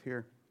finish with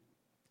here.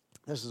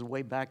 This is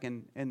way back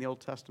in the Old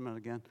Testament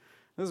again.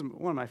 This is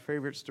one of my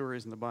favorite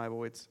stories in the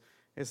Bible. It's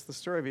the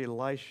story of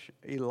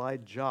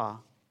Elijah,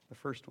 the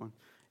first one.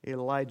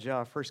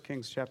 Elijah, 1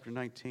 Kings chapter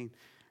 19,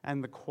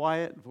 and the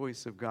quiet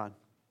voice of God.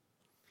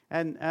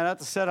 And I have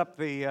to set up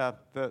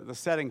the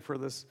setting for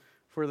this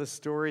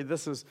story.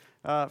 This is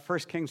 1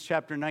 Kings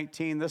chapter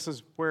 19. This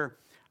is where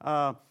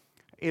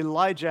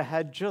Elijah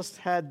had just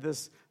had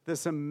this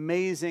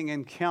amazing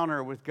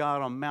encounter with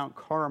God on Mount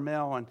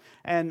Carmel,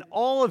 and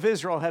all of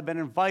Israel had been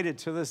invited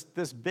to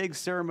this big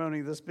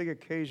ceremony, this big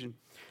occasion,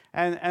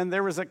 and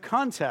there was a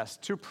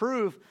contest to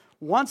prove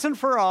once and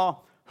for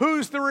all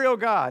who's the real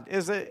God.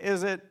 Is it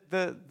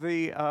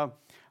the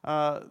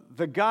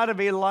God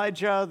of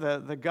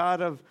Elijah, the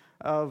God of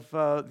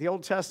the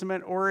Old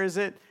Testament, or is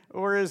it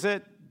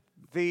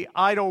the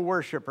idol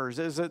worshipers?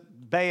 Is it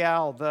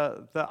Baal,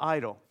 the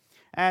idol?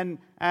 And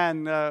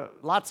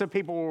lots of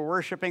people were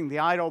worshiping the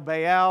idol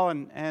Baal,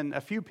 and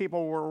a few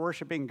people were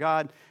worshiping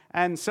God.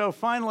 And so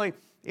finally,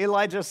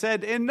 Elijah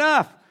said,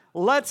 enough,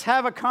 let's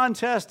have a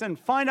contest and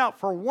find out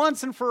for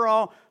once and for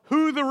all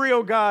who the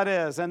real God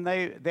is. And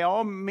they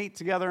all meet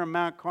together in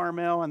Mount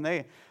Carmel, and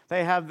they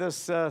have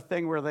this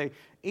thing where they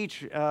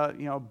each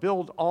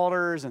build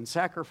altars and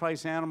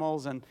sacrifice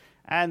animals.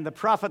 And the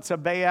prophets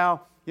of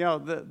Baal,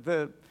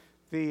 the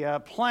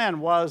plan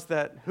was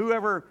that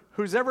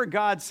whoever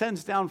God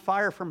sends down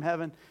fire from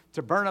heaven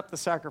to burn up the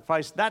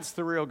sacrifice, that's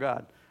the real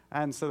God.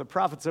 And so the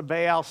prophets of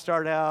Baal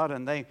start out,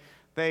 and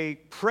they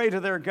pray to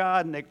their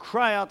God, and they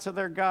cry out to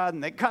their God,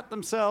 and they cut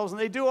themselves,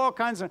 and they do all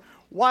kinds of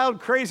wild,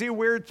 crazy,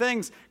 weird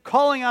things,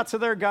 calling out to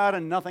their God,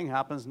 and nothing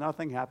happens.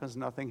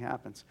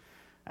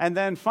 And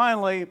then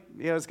finally,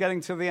 it's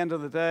getting to the end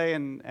of the day,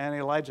 and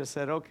Elijah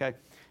said, okay,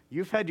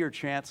 you've had your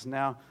chance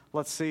now.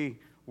 Let's see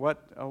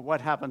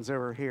what happens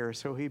over here.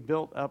 So he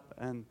built up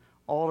an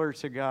altar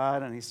to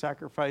God, and he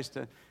sacrificed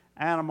an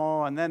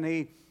animal, and then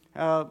he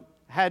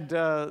had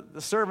the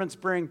servants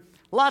bring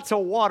lots of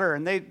water,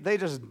 and they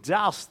just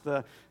doused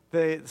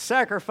the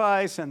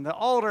sacrifice and the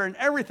altar and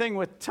everything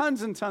with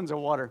tons and tons of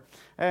water.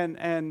 And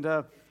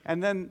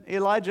then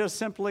Elijah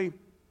simply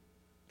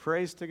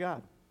prays to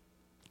God.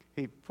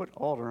 He put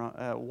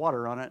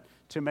water on it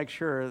to make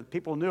sure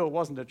people knew it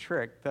wasn't a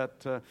trick,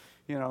 that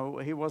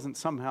he wasn't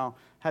somehow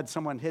had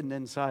someone hidden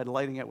inside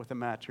lighting it with a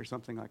match or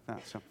something like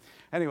that. So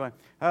anyway,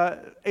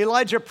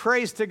 Elijah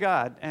prays to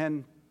God,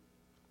 and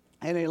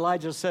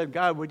Elijah said,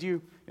 God, would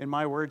you, in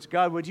my words,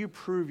 God, would you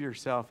prove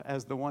yourself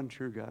as the one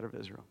true God of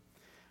Israel?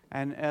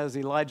 And as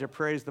Elijah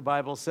prays, the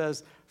Bible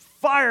says,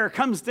 fire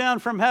comes down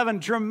from heaven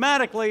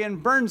dramatically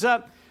and burns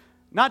up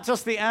not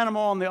just the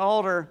animal on the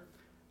altar,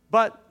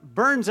 but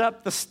burns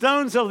up the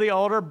stones of the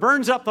altar,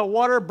 burns up the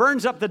water,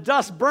 burns up the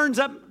dust, burns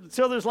up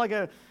until there's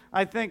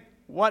I think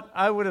what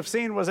I would have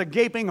seen was a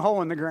gaping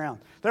hole in the ground.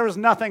 There was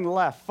nothing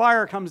left.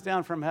 Fire comes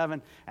down from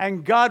heaven,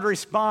 and God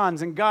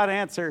responds, and God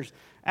answers.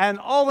 And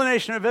all the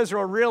nation of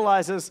Israel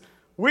realizes,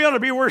 we ought to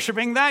be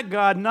worshiping that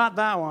God, not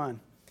that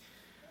one.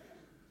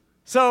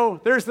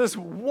 So there's this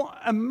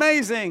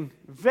amazing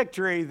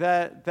victory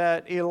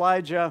that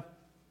Elijah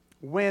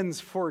wins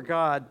for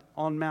God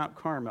on Mount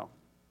Carmel.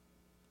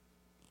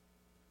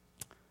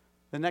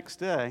 The next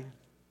day,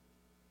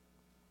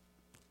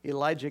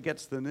 Elijah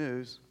gets the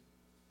news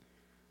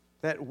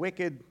that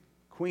wicked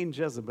Queen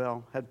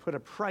Jezebel had put a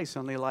price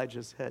on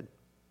Elijah's head.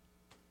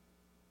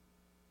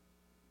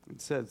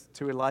 It says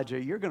to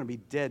Elijah, you're going to be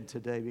dead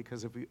today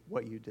because of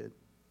what you did.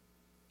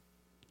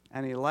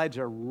 And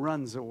Elijah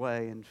runs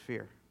away in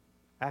fear.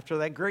 After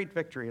that great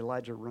victory,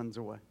 Elijah runs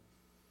away.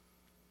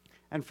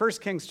 And 1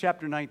 Kings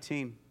chapter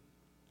 19,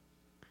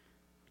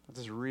 I'll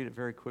just read it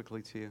very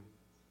quickly to you.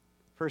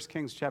 1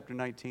 Kings chapter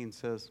 19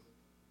 says,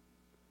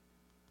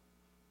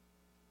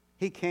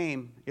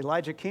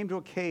 Elijah came to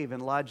a cave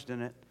and lodged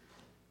in it.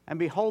 And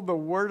behold, the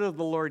word of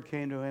the Lord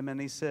came to him, and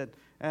he said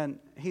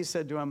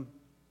to him,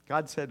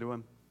 God said to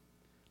him,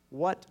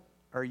 what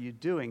are you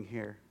doing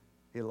here,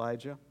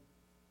 Elijah?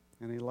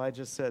 And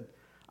Elijah said,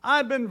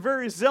 I've been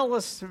very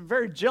zealous,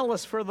 very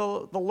jealous for the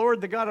Lord,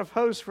 the God of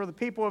hosts, for the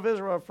people of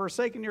Israel, have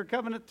forsaken your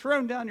covenant,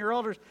 thrown down your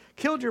altars,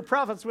 killed your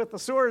prophets with the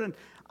sword, and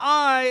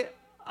I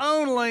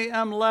only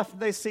am left.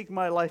 They seek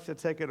my life to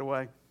take it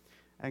away.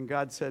 And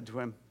God said to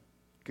him,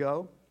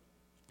 go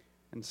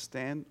and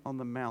stand on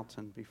the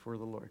mountain before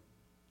the Lord.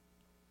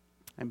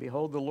 And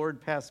behold, the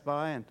Lord passed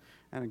by, and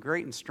a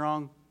great and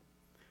strong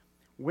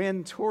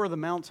wind tore the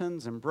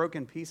mountains and broke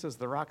in pieces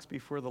the rocks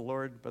before the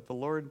Lord. But the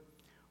Lord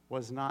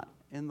was not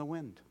in the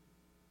wind.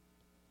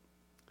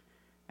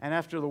 And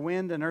after the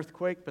wind, an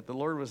earthquake, but the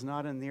Lord was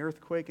not in the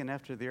earthquake. And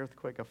after the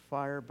earthquake, a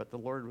fire, but the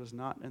Lord was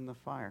not in the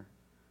fire.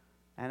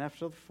 And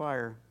after the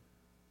fire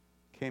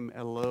came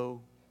a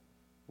low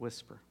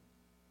whisper.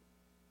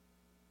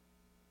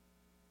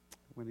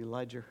 When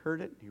Elijah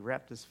heard it, he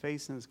wrapped his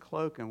face in his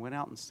cloak and went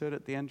out and stood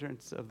at the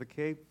entrance of the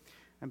cave.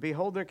 And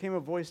behold, there came a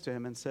voice to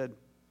him and said,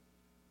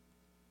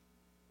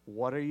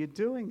 "What are you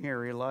doing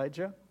here,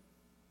 Elijah?"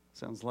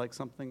 Sounds like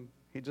something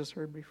he just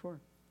heard before.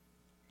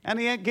 And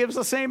he gives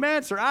the same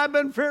answer. "I've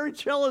been very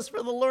jealous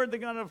for the Lord, the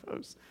God of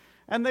hosts.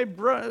 And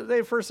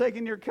they've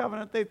forsaken your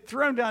covenant. They've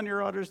thrown down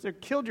your altars. They've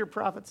killed your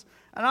prophets.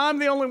 And I'm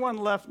the only one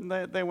left, and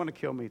they want to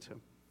kill me too."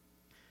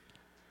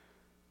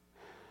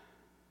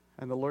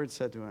 And the Lord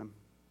said to him,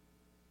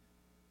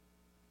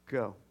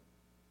 "Go,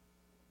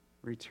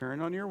 return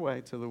on your way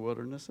to the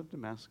wilderness of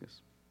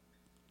Damascus.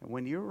 And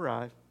when you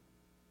arrive,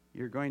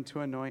 you're going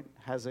to anoint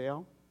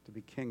Hazael to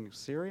be king of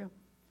Syria.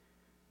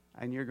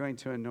 And you're going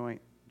to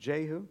anoint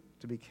Jehu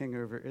to be king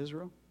over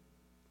Israel.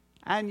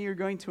 And you're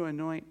going to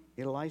anoint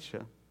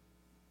Elisha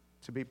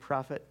to be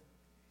prophet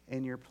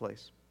in your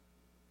place."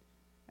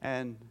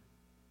 And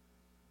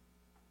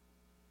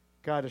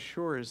God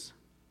assures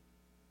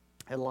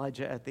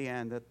Elijah at the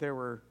end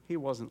that he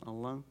wasn't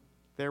alone.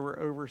 There were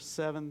over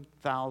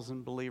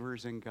 7,000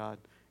 believers in God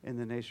in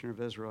the nation of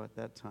Israel at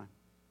that time.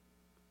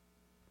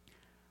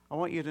 I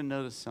want you to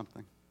notice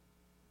something.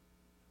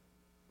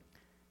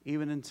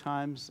 Even in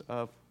times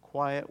of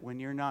quiet, when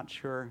you're not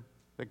sure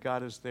that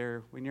God is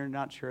there, when you're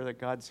not sure that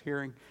God's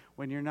hearing,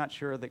 when you're not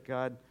sure that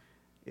God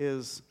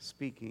is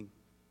speaking,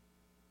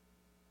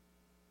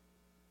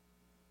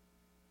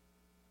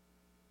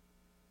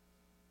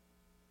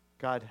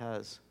 God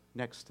has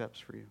next steps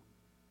for you.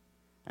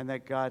 And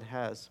that God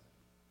has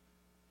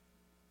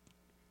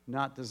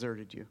not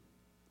deserted you.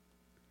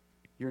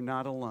 You're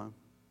not alone.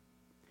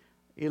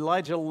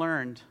 Elijah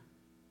learned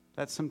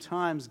that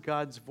sometimes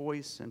God's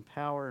voice and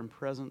power and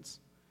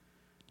presence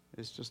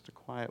is just a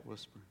quiet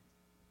whisper.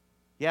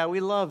 Yeah, we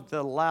love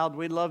the loud,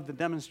 we love the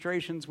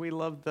demonstrations, we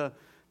love the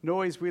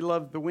noise, we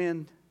love the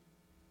wind.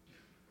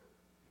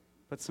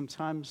 But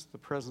sometimes the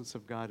presence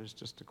of God is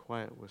just a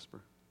quiet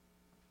whisper.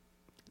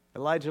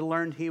 Elijah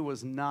learned he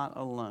was not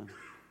alone,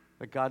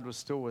 that God was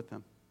still with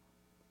him.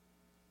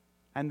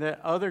 And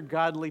that other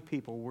godly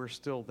people were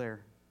still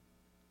there.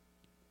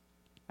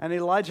 And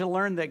Elijah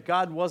learned that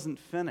God wasn't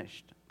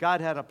finished. God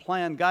had a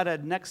plan. God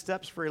had next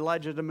steps for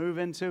Elijah to move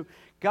into.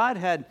 God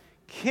had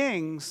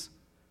kings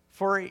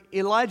for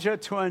Elijah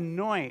to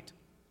anoint.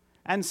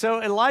 And so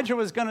Elijah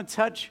was going to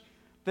touch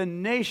the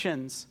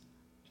nations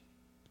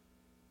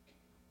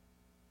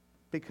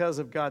because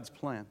of God's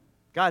plan.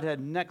 God had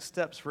next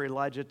steps for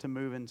Elijah to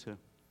move into.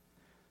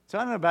 So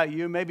I don't know about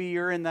you. Maybe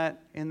you're in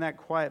that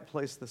quiet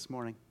place this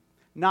morning,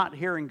 not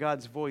hearing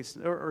God's voice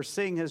or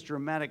seeing His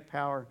dramatic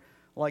power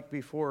like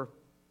before.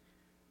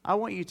 I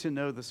want you to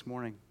know this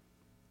morning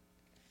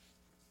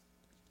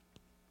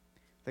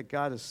that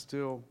God is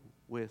still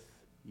with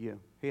you.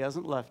 He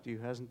hasn't left you,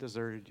 hasn't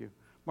deserted you.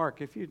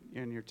 Mark, if you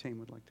and your team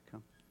would like to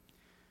come.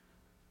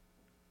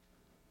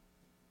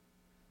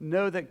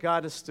 Know that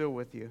God is still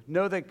with you.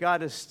 Know that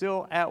God is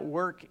still at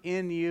work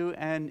in you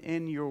and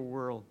in your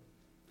world.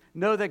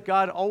 Know that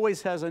God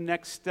always has a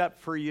next step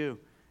for you,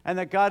 and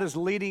that God is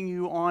leading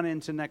you on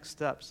into next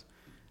steps.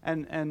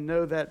 And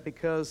know that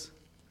because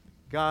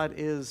God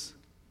is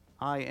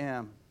I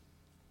am,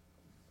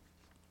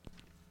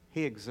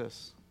 He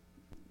exists.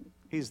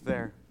 He's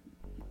there.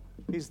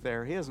 He's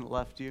there. He hasn't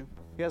left you.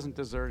 He hasn't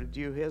deserted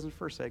you. He hasn't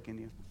forsaken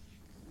you.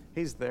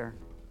 He's there.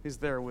 He's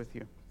there with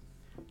you.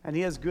 And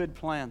He has good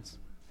plans.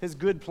 His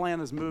good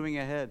plan is moving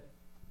ahead.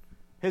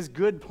 His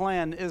good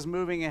plan is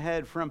moving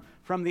ahead from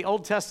the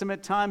Old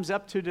Testament times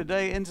up to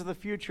today into the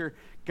future.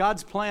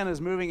 God's plan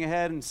is moving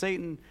ahead, and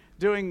Satan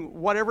doing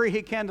whatever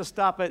he can to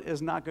stop it is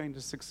not going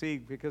to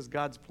succeed, because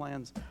God's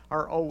plans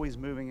are always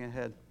moving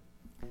ahead.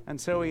 And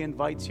so He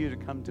invites you to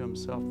come to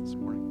Himself this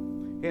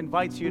morning. He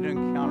invites you to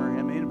encounter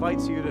Him. He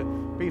invites you to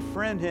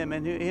befriend Him,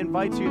 and He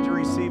invites you to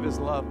receive His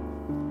love.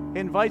 He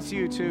invites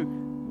you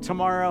to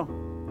tomorrow,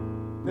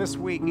 this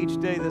week, each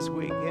day this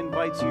week. He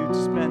invites you to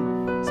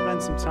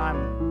spend some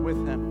time with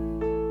Him.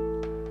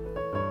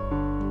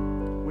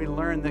 We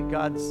learn that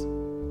God's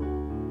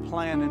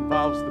plan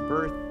involves the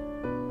birth,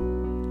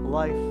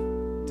 life,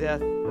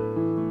 death,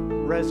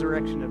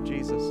 resurrection of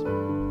Jesus.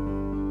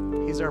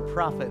 He's our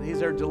prophet.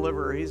 He's our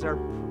deliverer. He's our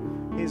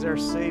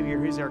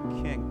Savior. He's our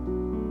King.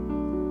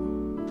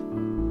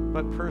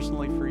 But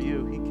personally for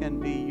you, He can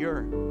be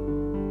your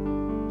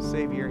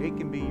Savior. He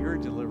can be your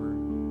deliverer.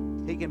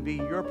 He can be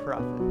your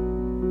prophet.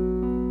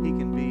 He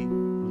can be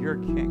your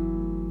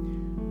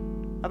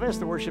King. I've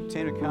asked the worship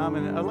team to come,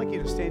 and I'd like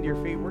you to stand to your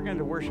feet. We're going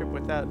to worship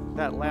with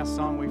that last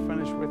song we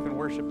finished with in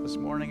worship this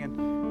morning.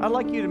 And I'd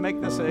like you to make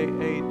this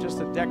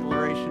just a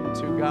declaration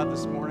to God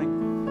this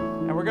morning.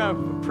 And we're going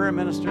to have prayer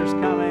ministers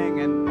coming,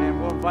 and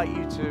we'll invite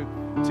you to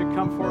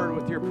come forward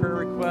with your prayer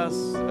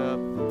requests,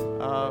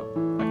 a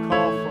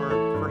call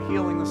for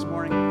healing this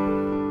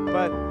morning.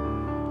 But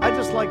I I'd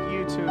just like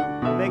you to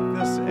make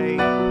this a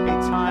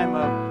time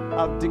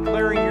of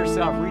declaring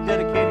yourself,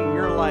 rededicating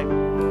your life,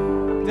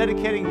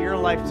 dedicating your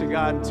life to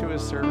God and to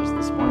His service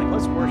this morning.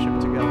 Let's worship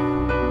together.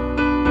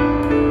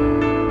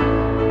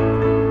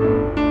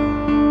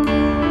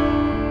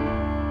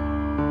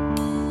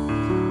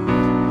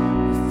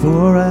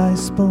 Before I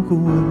spoke a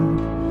word,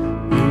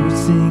 you were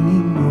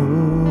singing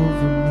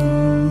over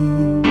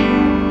me.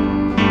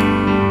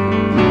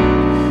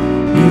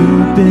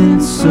 You've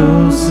been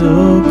so,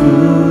 so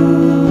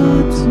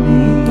good to me.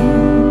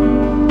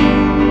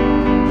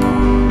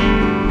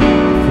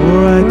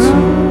 Before I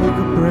took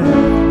a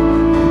breath,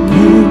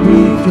 you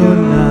breathed your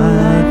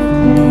life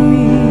in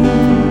me.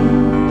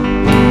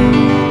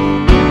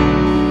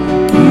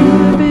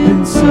 You've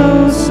been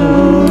so, so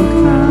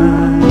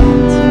kind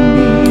to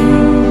me.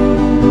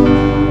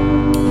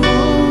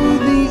 Oh,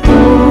 the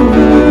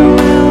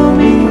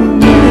overwhelming,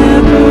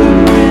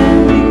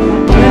 never-ending,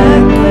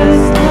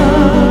 reckless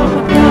love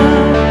of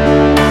God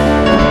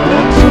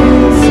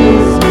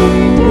chases me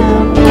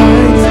down,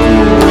 fights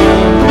till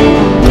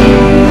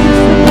leaves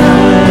the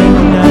 99.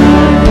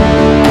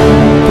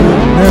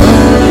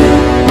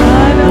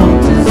 I don't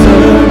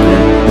deserve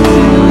it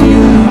till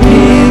you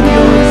give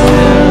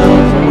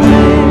yourself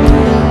away.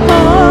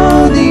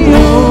 Oh, the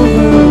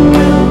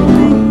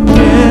overwhelming,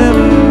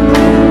 never-ending,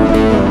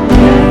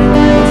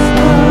 reckless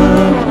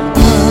love of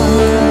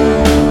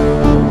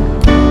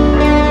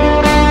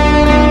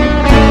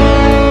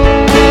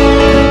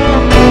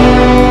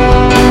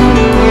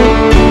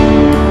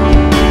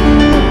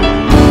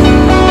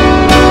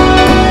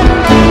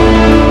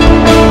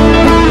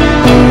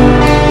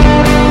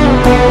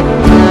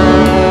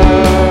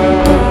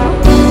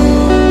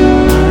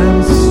I'm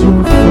so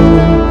full,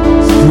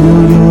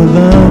 still your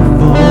love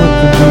fought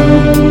for me.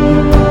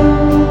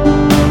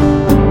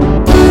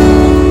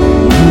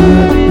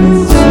 You've been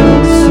so,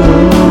 so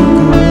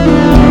good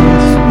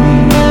to me.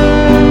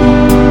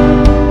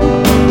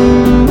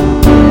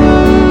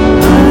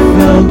 I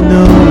felt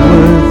no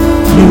worth,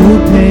 you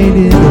paid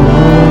it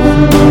all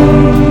for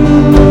me.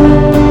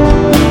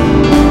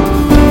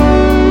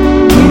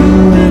 You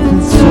have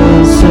been so,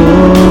 so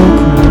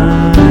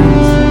kind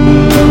to me.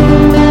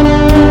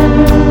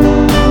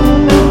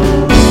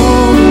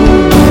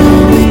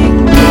 Overwhelming,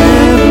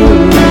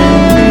 never-ending,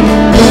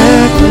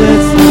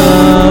 reckless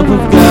love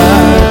of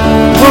God.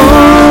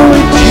 Oh,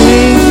 it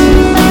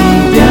chases me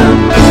down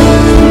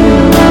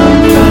till I'm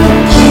found.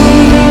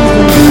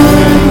 Jesus,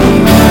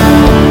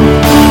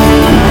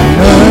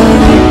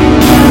 earn it,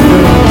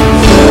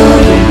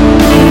 deserve it,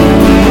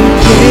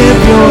 give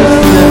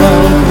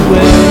yourself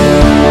away.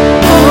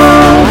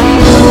 Oh, the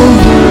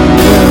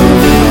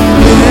overwhelming,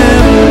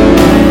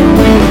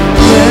 never-ending,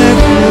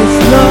 reckless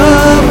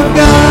love of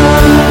God.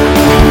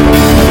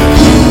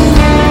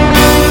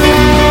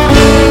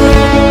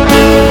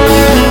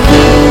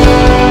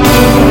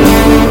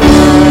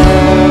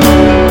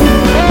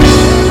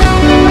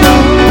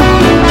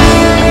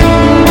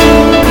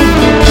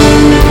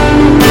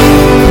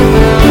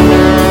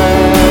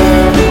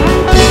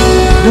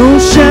 No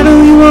shadow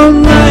you won't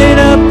light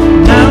up,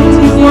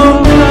 mountain you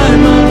won't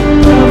climb up,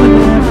 coming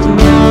after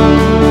me.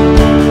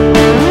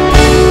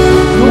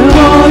 No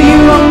wall you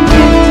won't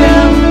kick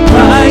down,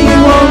 lie you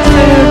won't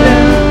tear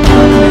down,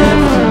 coming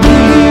after me.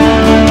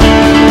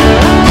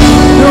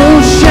 No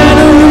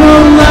shadow you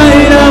won't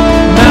light up,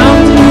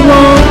 mountain you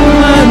won't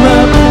climb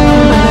up,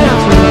 coming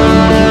after me.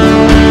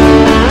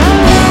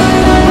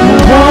 No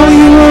wall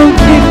you won't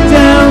kick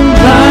down,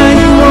 lie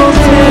you won't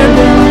tear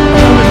down,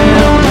 coming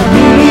after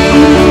me.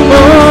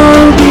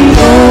 Oh, the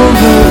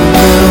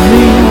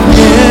overwhelming,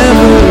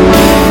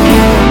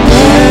 never-ending,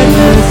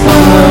 reckless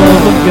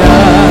love of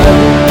God.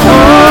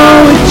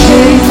 Oh, it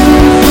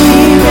chases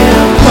me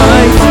down,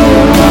 fights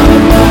till I'm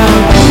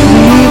found,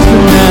 leaves the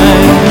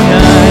 99.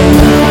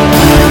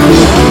 I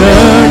couldn't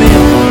earn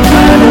it,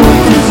 I don't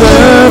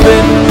deserve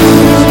it,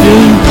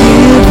 still you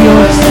give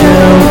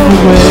yourself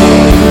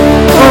away.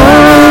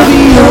 Oh,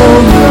 the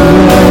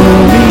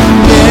overwhelming,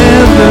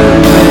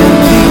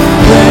 never-ending,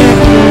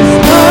 reckless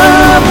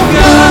love of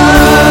God.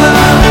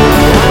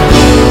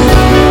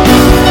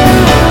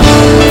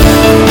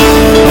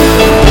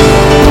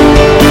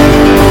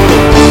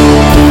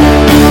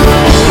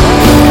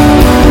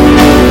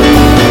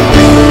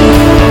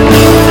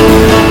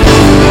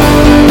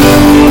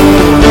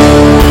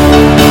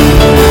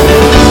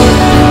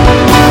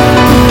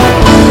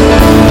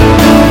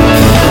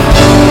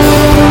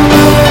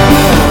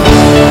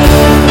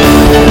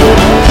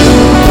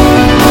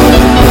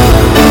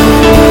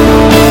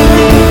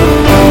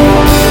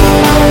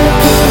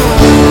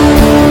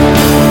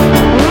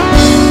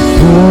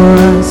 Before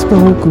I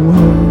spoke a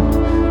word,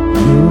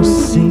 you were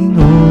singing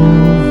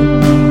over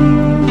me.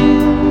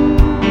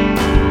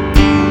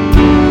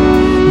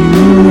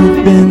 You've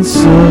been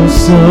so,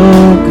 so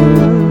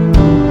good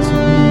to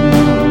me.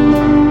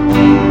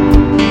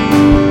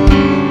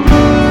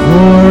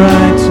 Before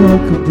I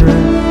took a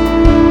breath,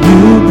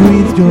 you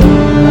breathed your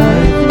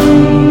life in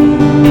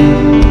me.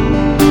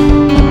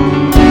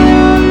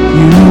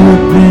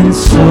 You've been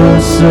so,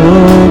 so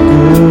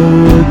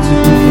good to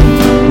me.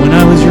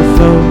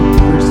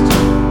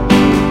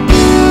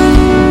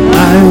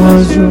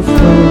 was your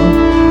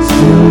foe,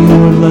 still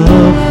your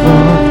love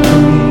fought for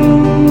me.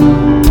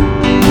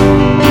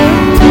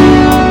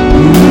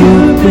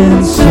 You've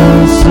been so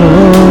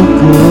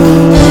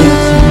good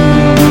to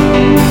me.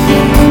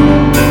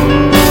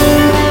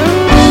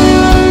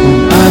 When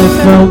I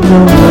felt no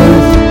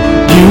worth,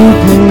 you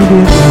paid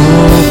it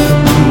all for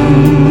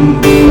me.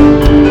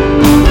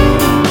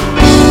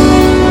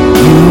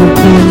 You've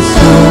been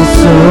so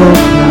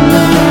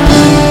kind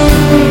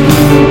to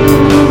me.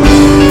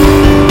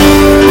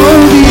 Oh,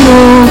 the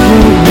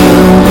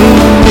overwhelming,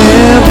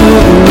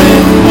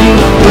 never-ending,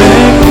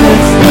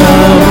 reckless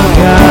love of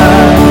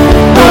God.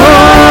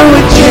 Oh,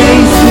 it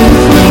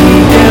chases me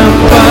down,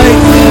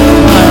 fights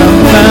till I'm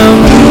found,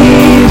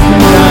 leaves the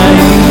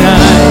 99.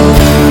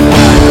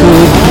 I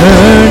could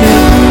earn it,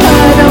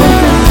 I don't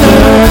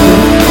deserve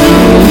it, so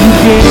you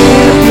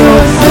give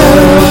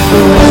yourself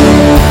away.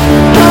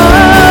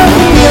 Oh,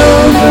 the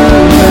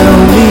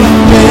overwhelming,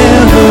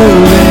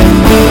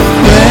 never-ending,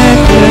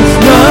 reckless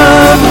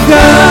love of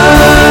God.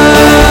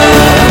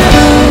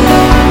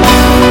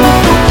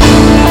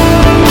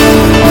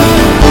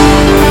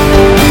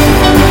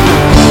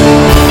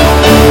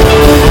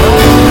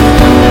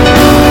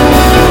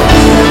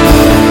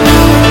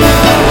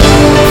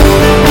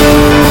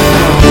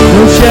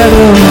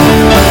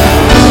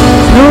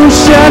 No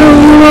shadow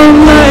you won't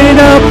light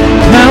up,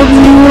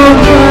 mountain you won't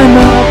climb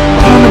up,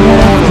 coming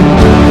after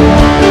me.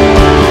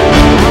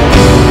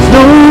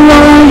 No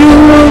wall you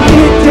won't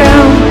kick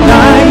down,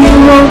 lie you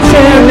won't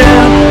tear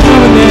down,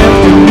 coming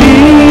after me.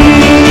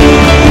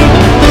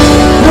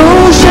 No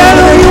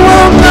shadow you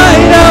won't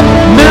light up,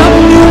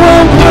 mountain you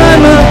won't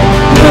climb up,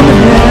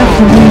 coming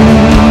after me.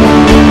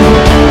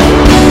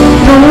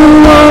 No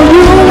wall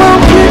you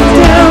won't kick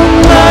down,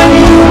 lie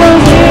you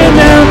won't tear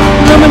down,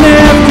 coming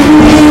after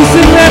me.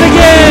 Sing that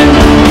again.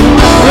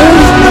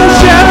 There's no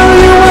shadow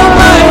you won't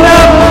light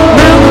up,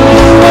 mountain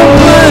you won't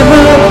climb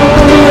up,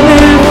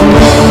 coming after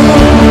me.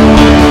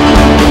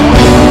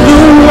 No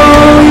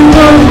wall you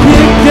won't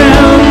kick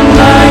down,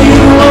 lie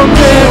you won't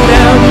tear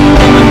down,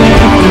 coming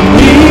after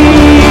me.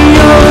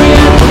 Oh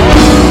yeah.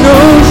 No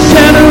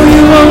shadow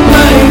you won't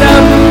light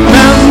up,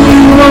 mountain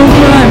you won't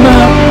climb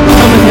up,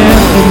 coming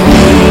after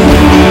me.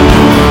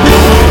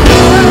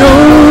 No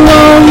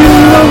wall you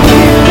won't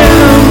kick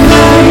down,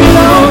 lie you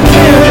won't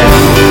tear down,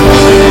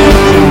 coming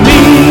after me.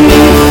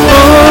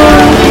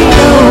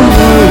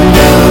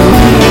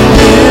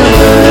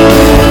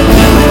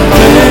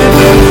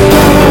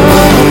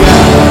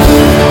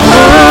 Oh, the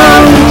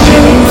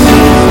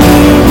overwhelming,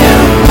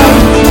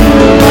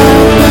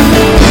 never-ending,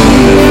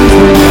 reckless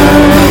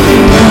love of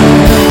God.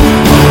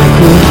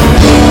 Oh, it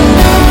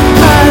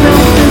chases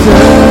me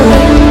down,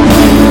 fights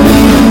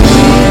till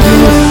I'm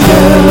found,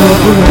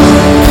 leaves the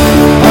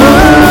 99.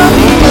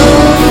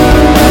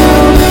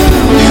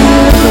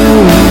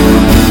 I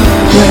don't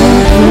deserve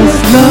it,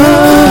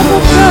 you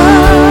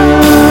give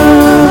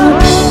yourself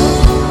away.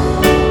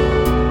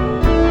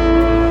 Oh,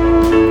 the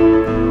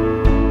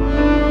overwhelming,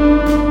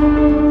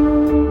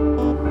 never-ending,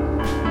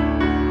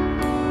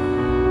 reckless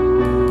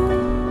love of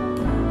God.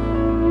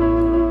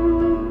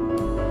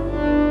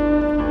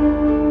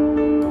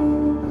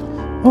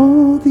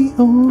 Oh, the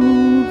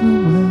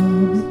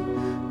overwhelming,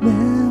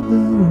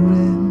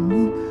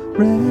 never-ending,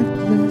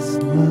 reckless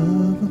love of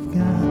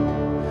God.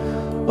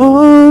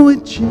 Oh,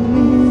 it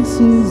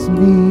chases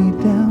me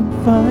down,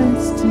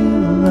 fights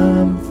till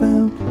I'm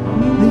found,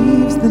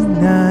 leaves the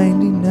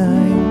 99.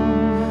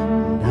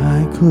 And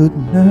I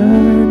couldn't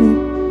earn it,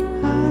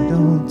 I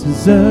don't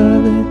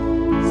deserve it,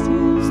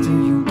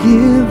 still you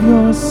give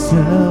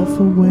yourself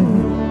away.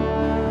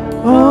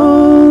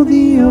 Oh,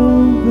 the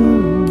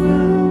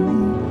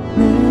overwhelming,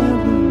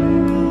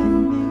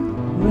 never-ending,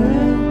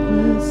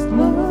 reckless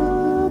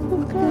love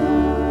of God.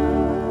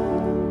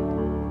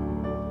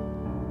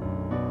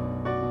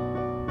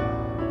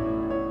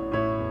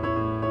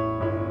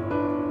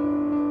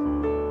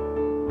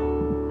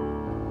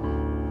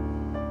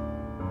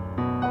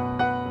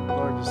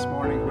 Lord, this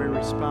morning we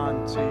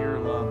respond to your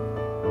love.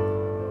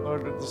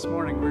 Lord, this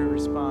morning we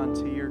respond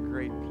to your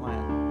great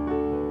plan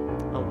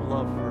of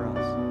love for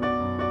us.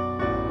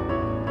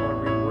 Lord,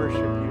 we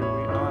worship you,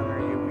 we honor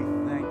you, we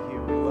thank you,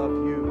 we love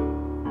you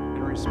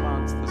in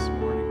response this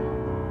morning.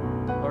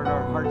 Lord,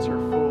 our hearts are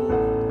full of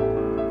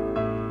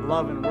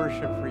love and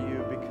worship for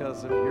you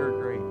because of your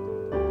great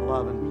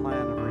love and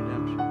plan of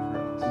redemption for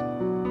us.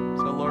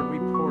 So, Lord, we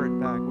pour it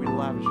back, we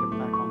lavish it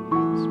back on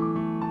you this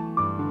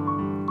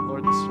morning.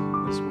 Lord,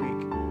 this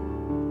week,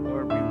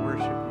 Lord, we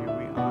worship you,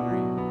 we honor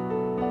you,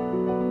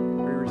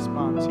 we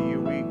respond to you,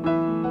 we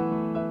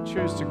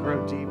choose to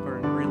grow deeper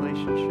in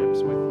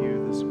relationships with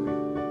you this week.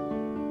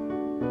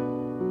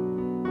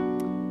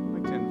 I'd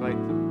like to invite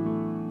the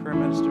prayer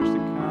ministers to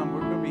come.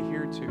 We're going to be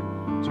here to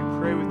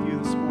pray with you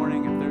this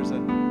morning. If there's a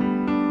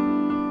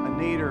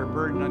need or a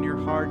burden on your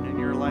heart and in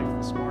your life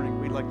this morning,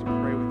 we'd like to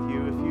pray with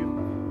you. If you've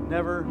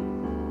never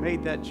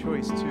made that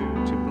choice to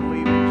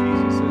believe in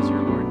Jesus as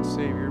your Lord and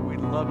Savior, we'd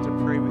love to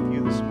pray with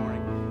you this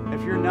morning.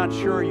 If you're not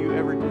sure you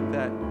ever did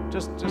that,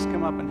 just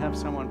come up and have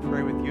someone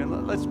pray with you.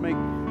 And let's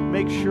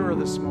make sure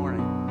this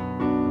morning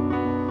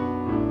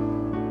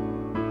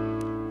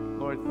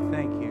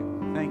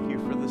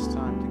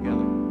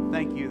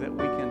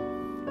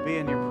be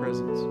in your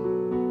presence.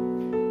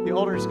 The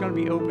altar is going to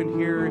be open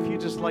here. If you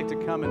just like to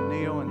come and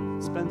kneel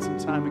and spend some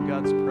time in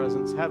God's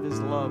presence, have His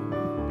love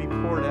be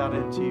poured out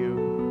into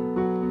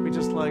you. We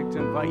just like to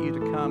invite you to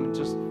come and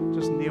just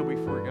kneel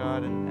before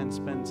God and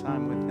spend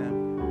time with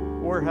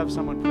Him, or have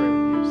someone pray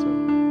with you. So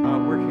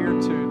we're here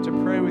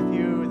to pray with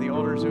you. The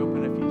altar is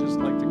open if you just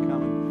like to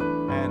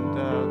come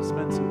and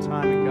spend some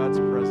time in God's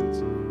presence.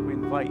 We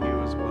invite you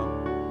as well.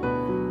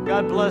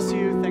 God bless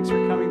you. Thanks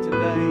for coming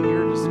today.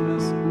 You're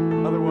dismissed.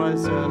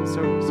 Otherwise,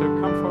 so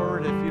come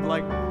forward if you'd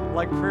like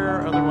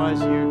prayer.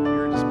 Otherwise,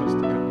 you're dismissed.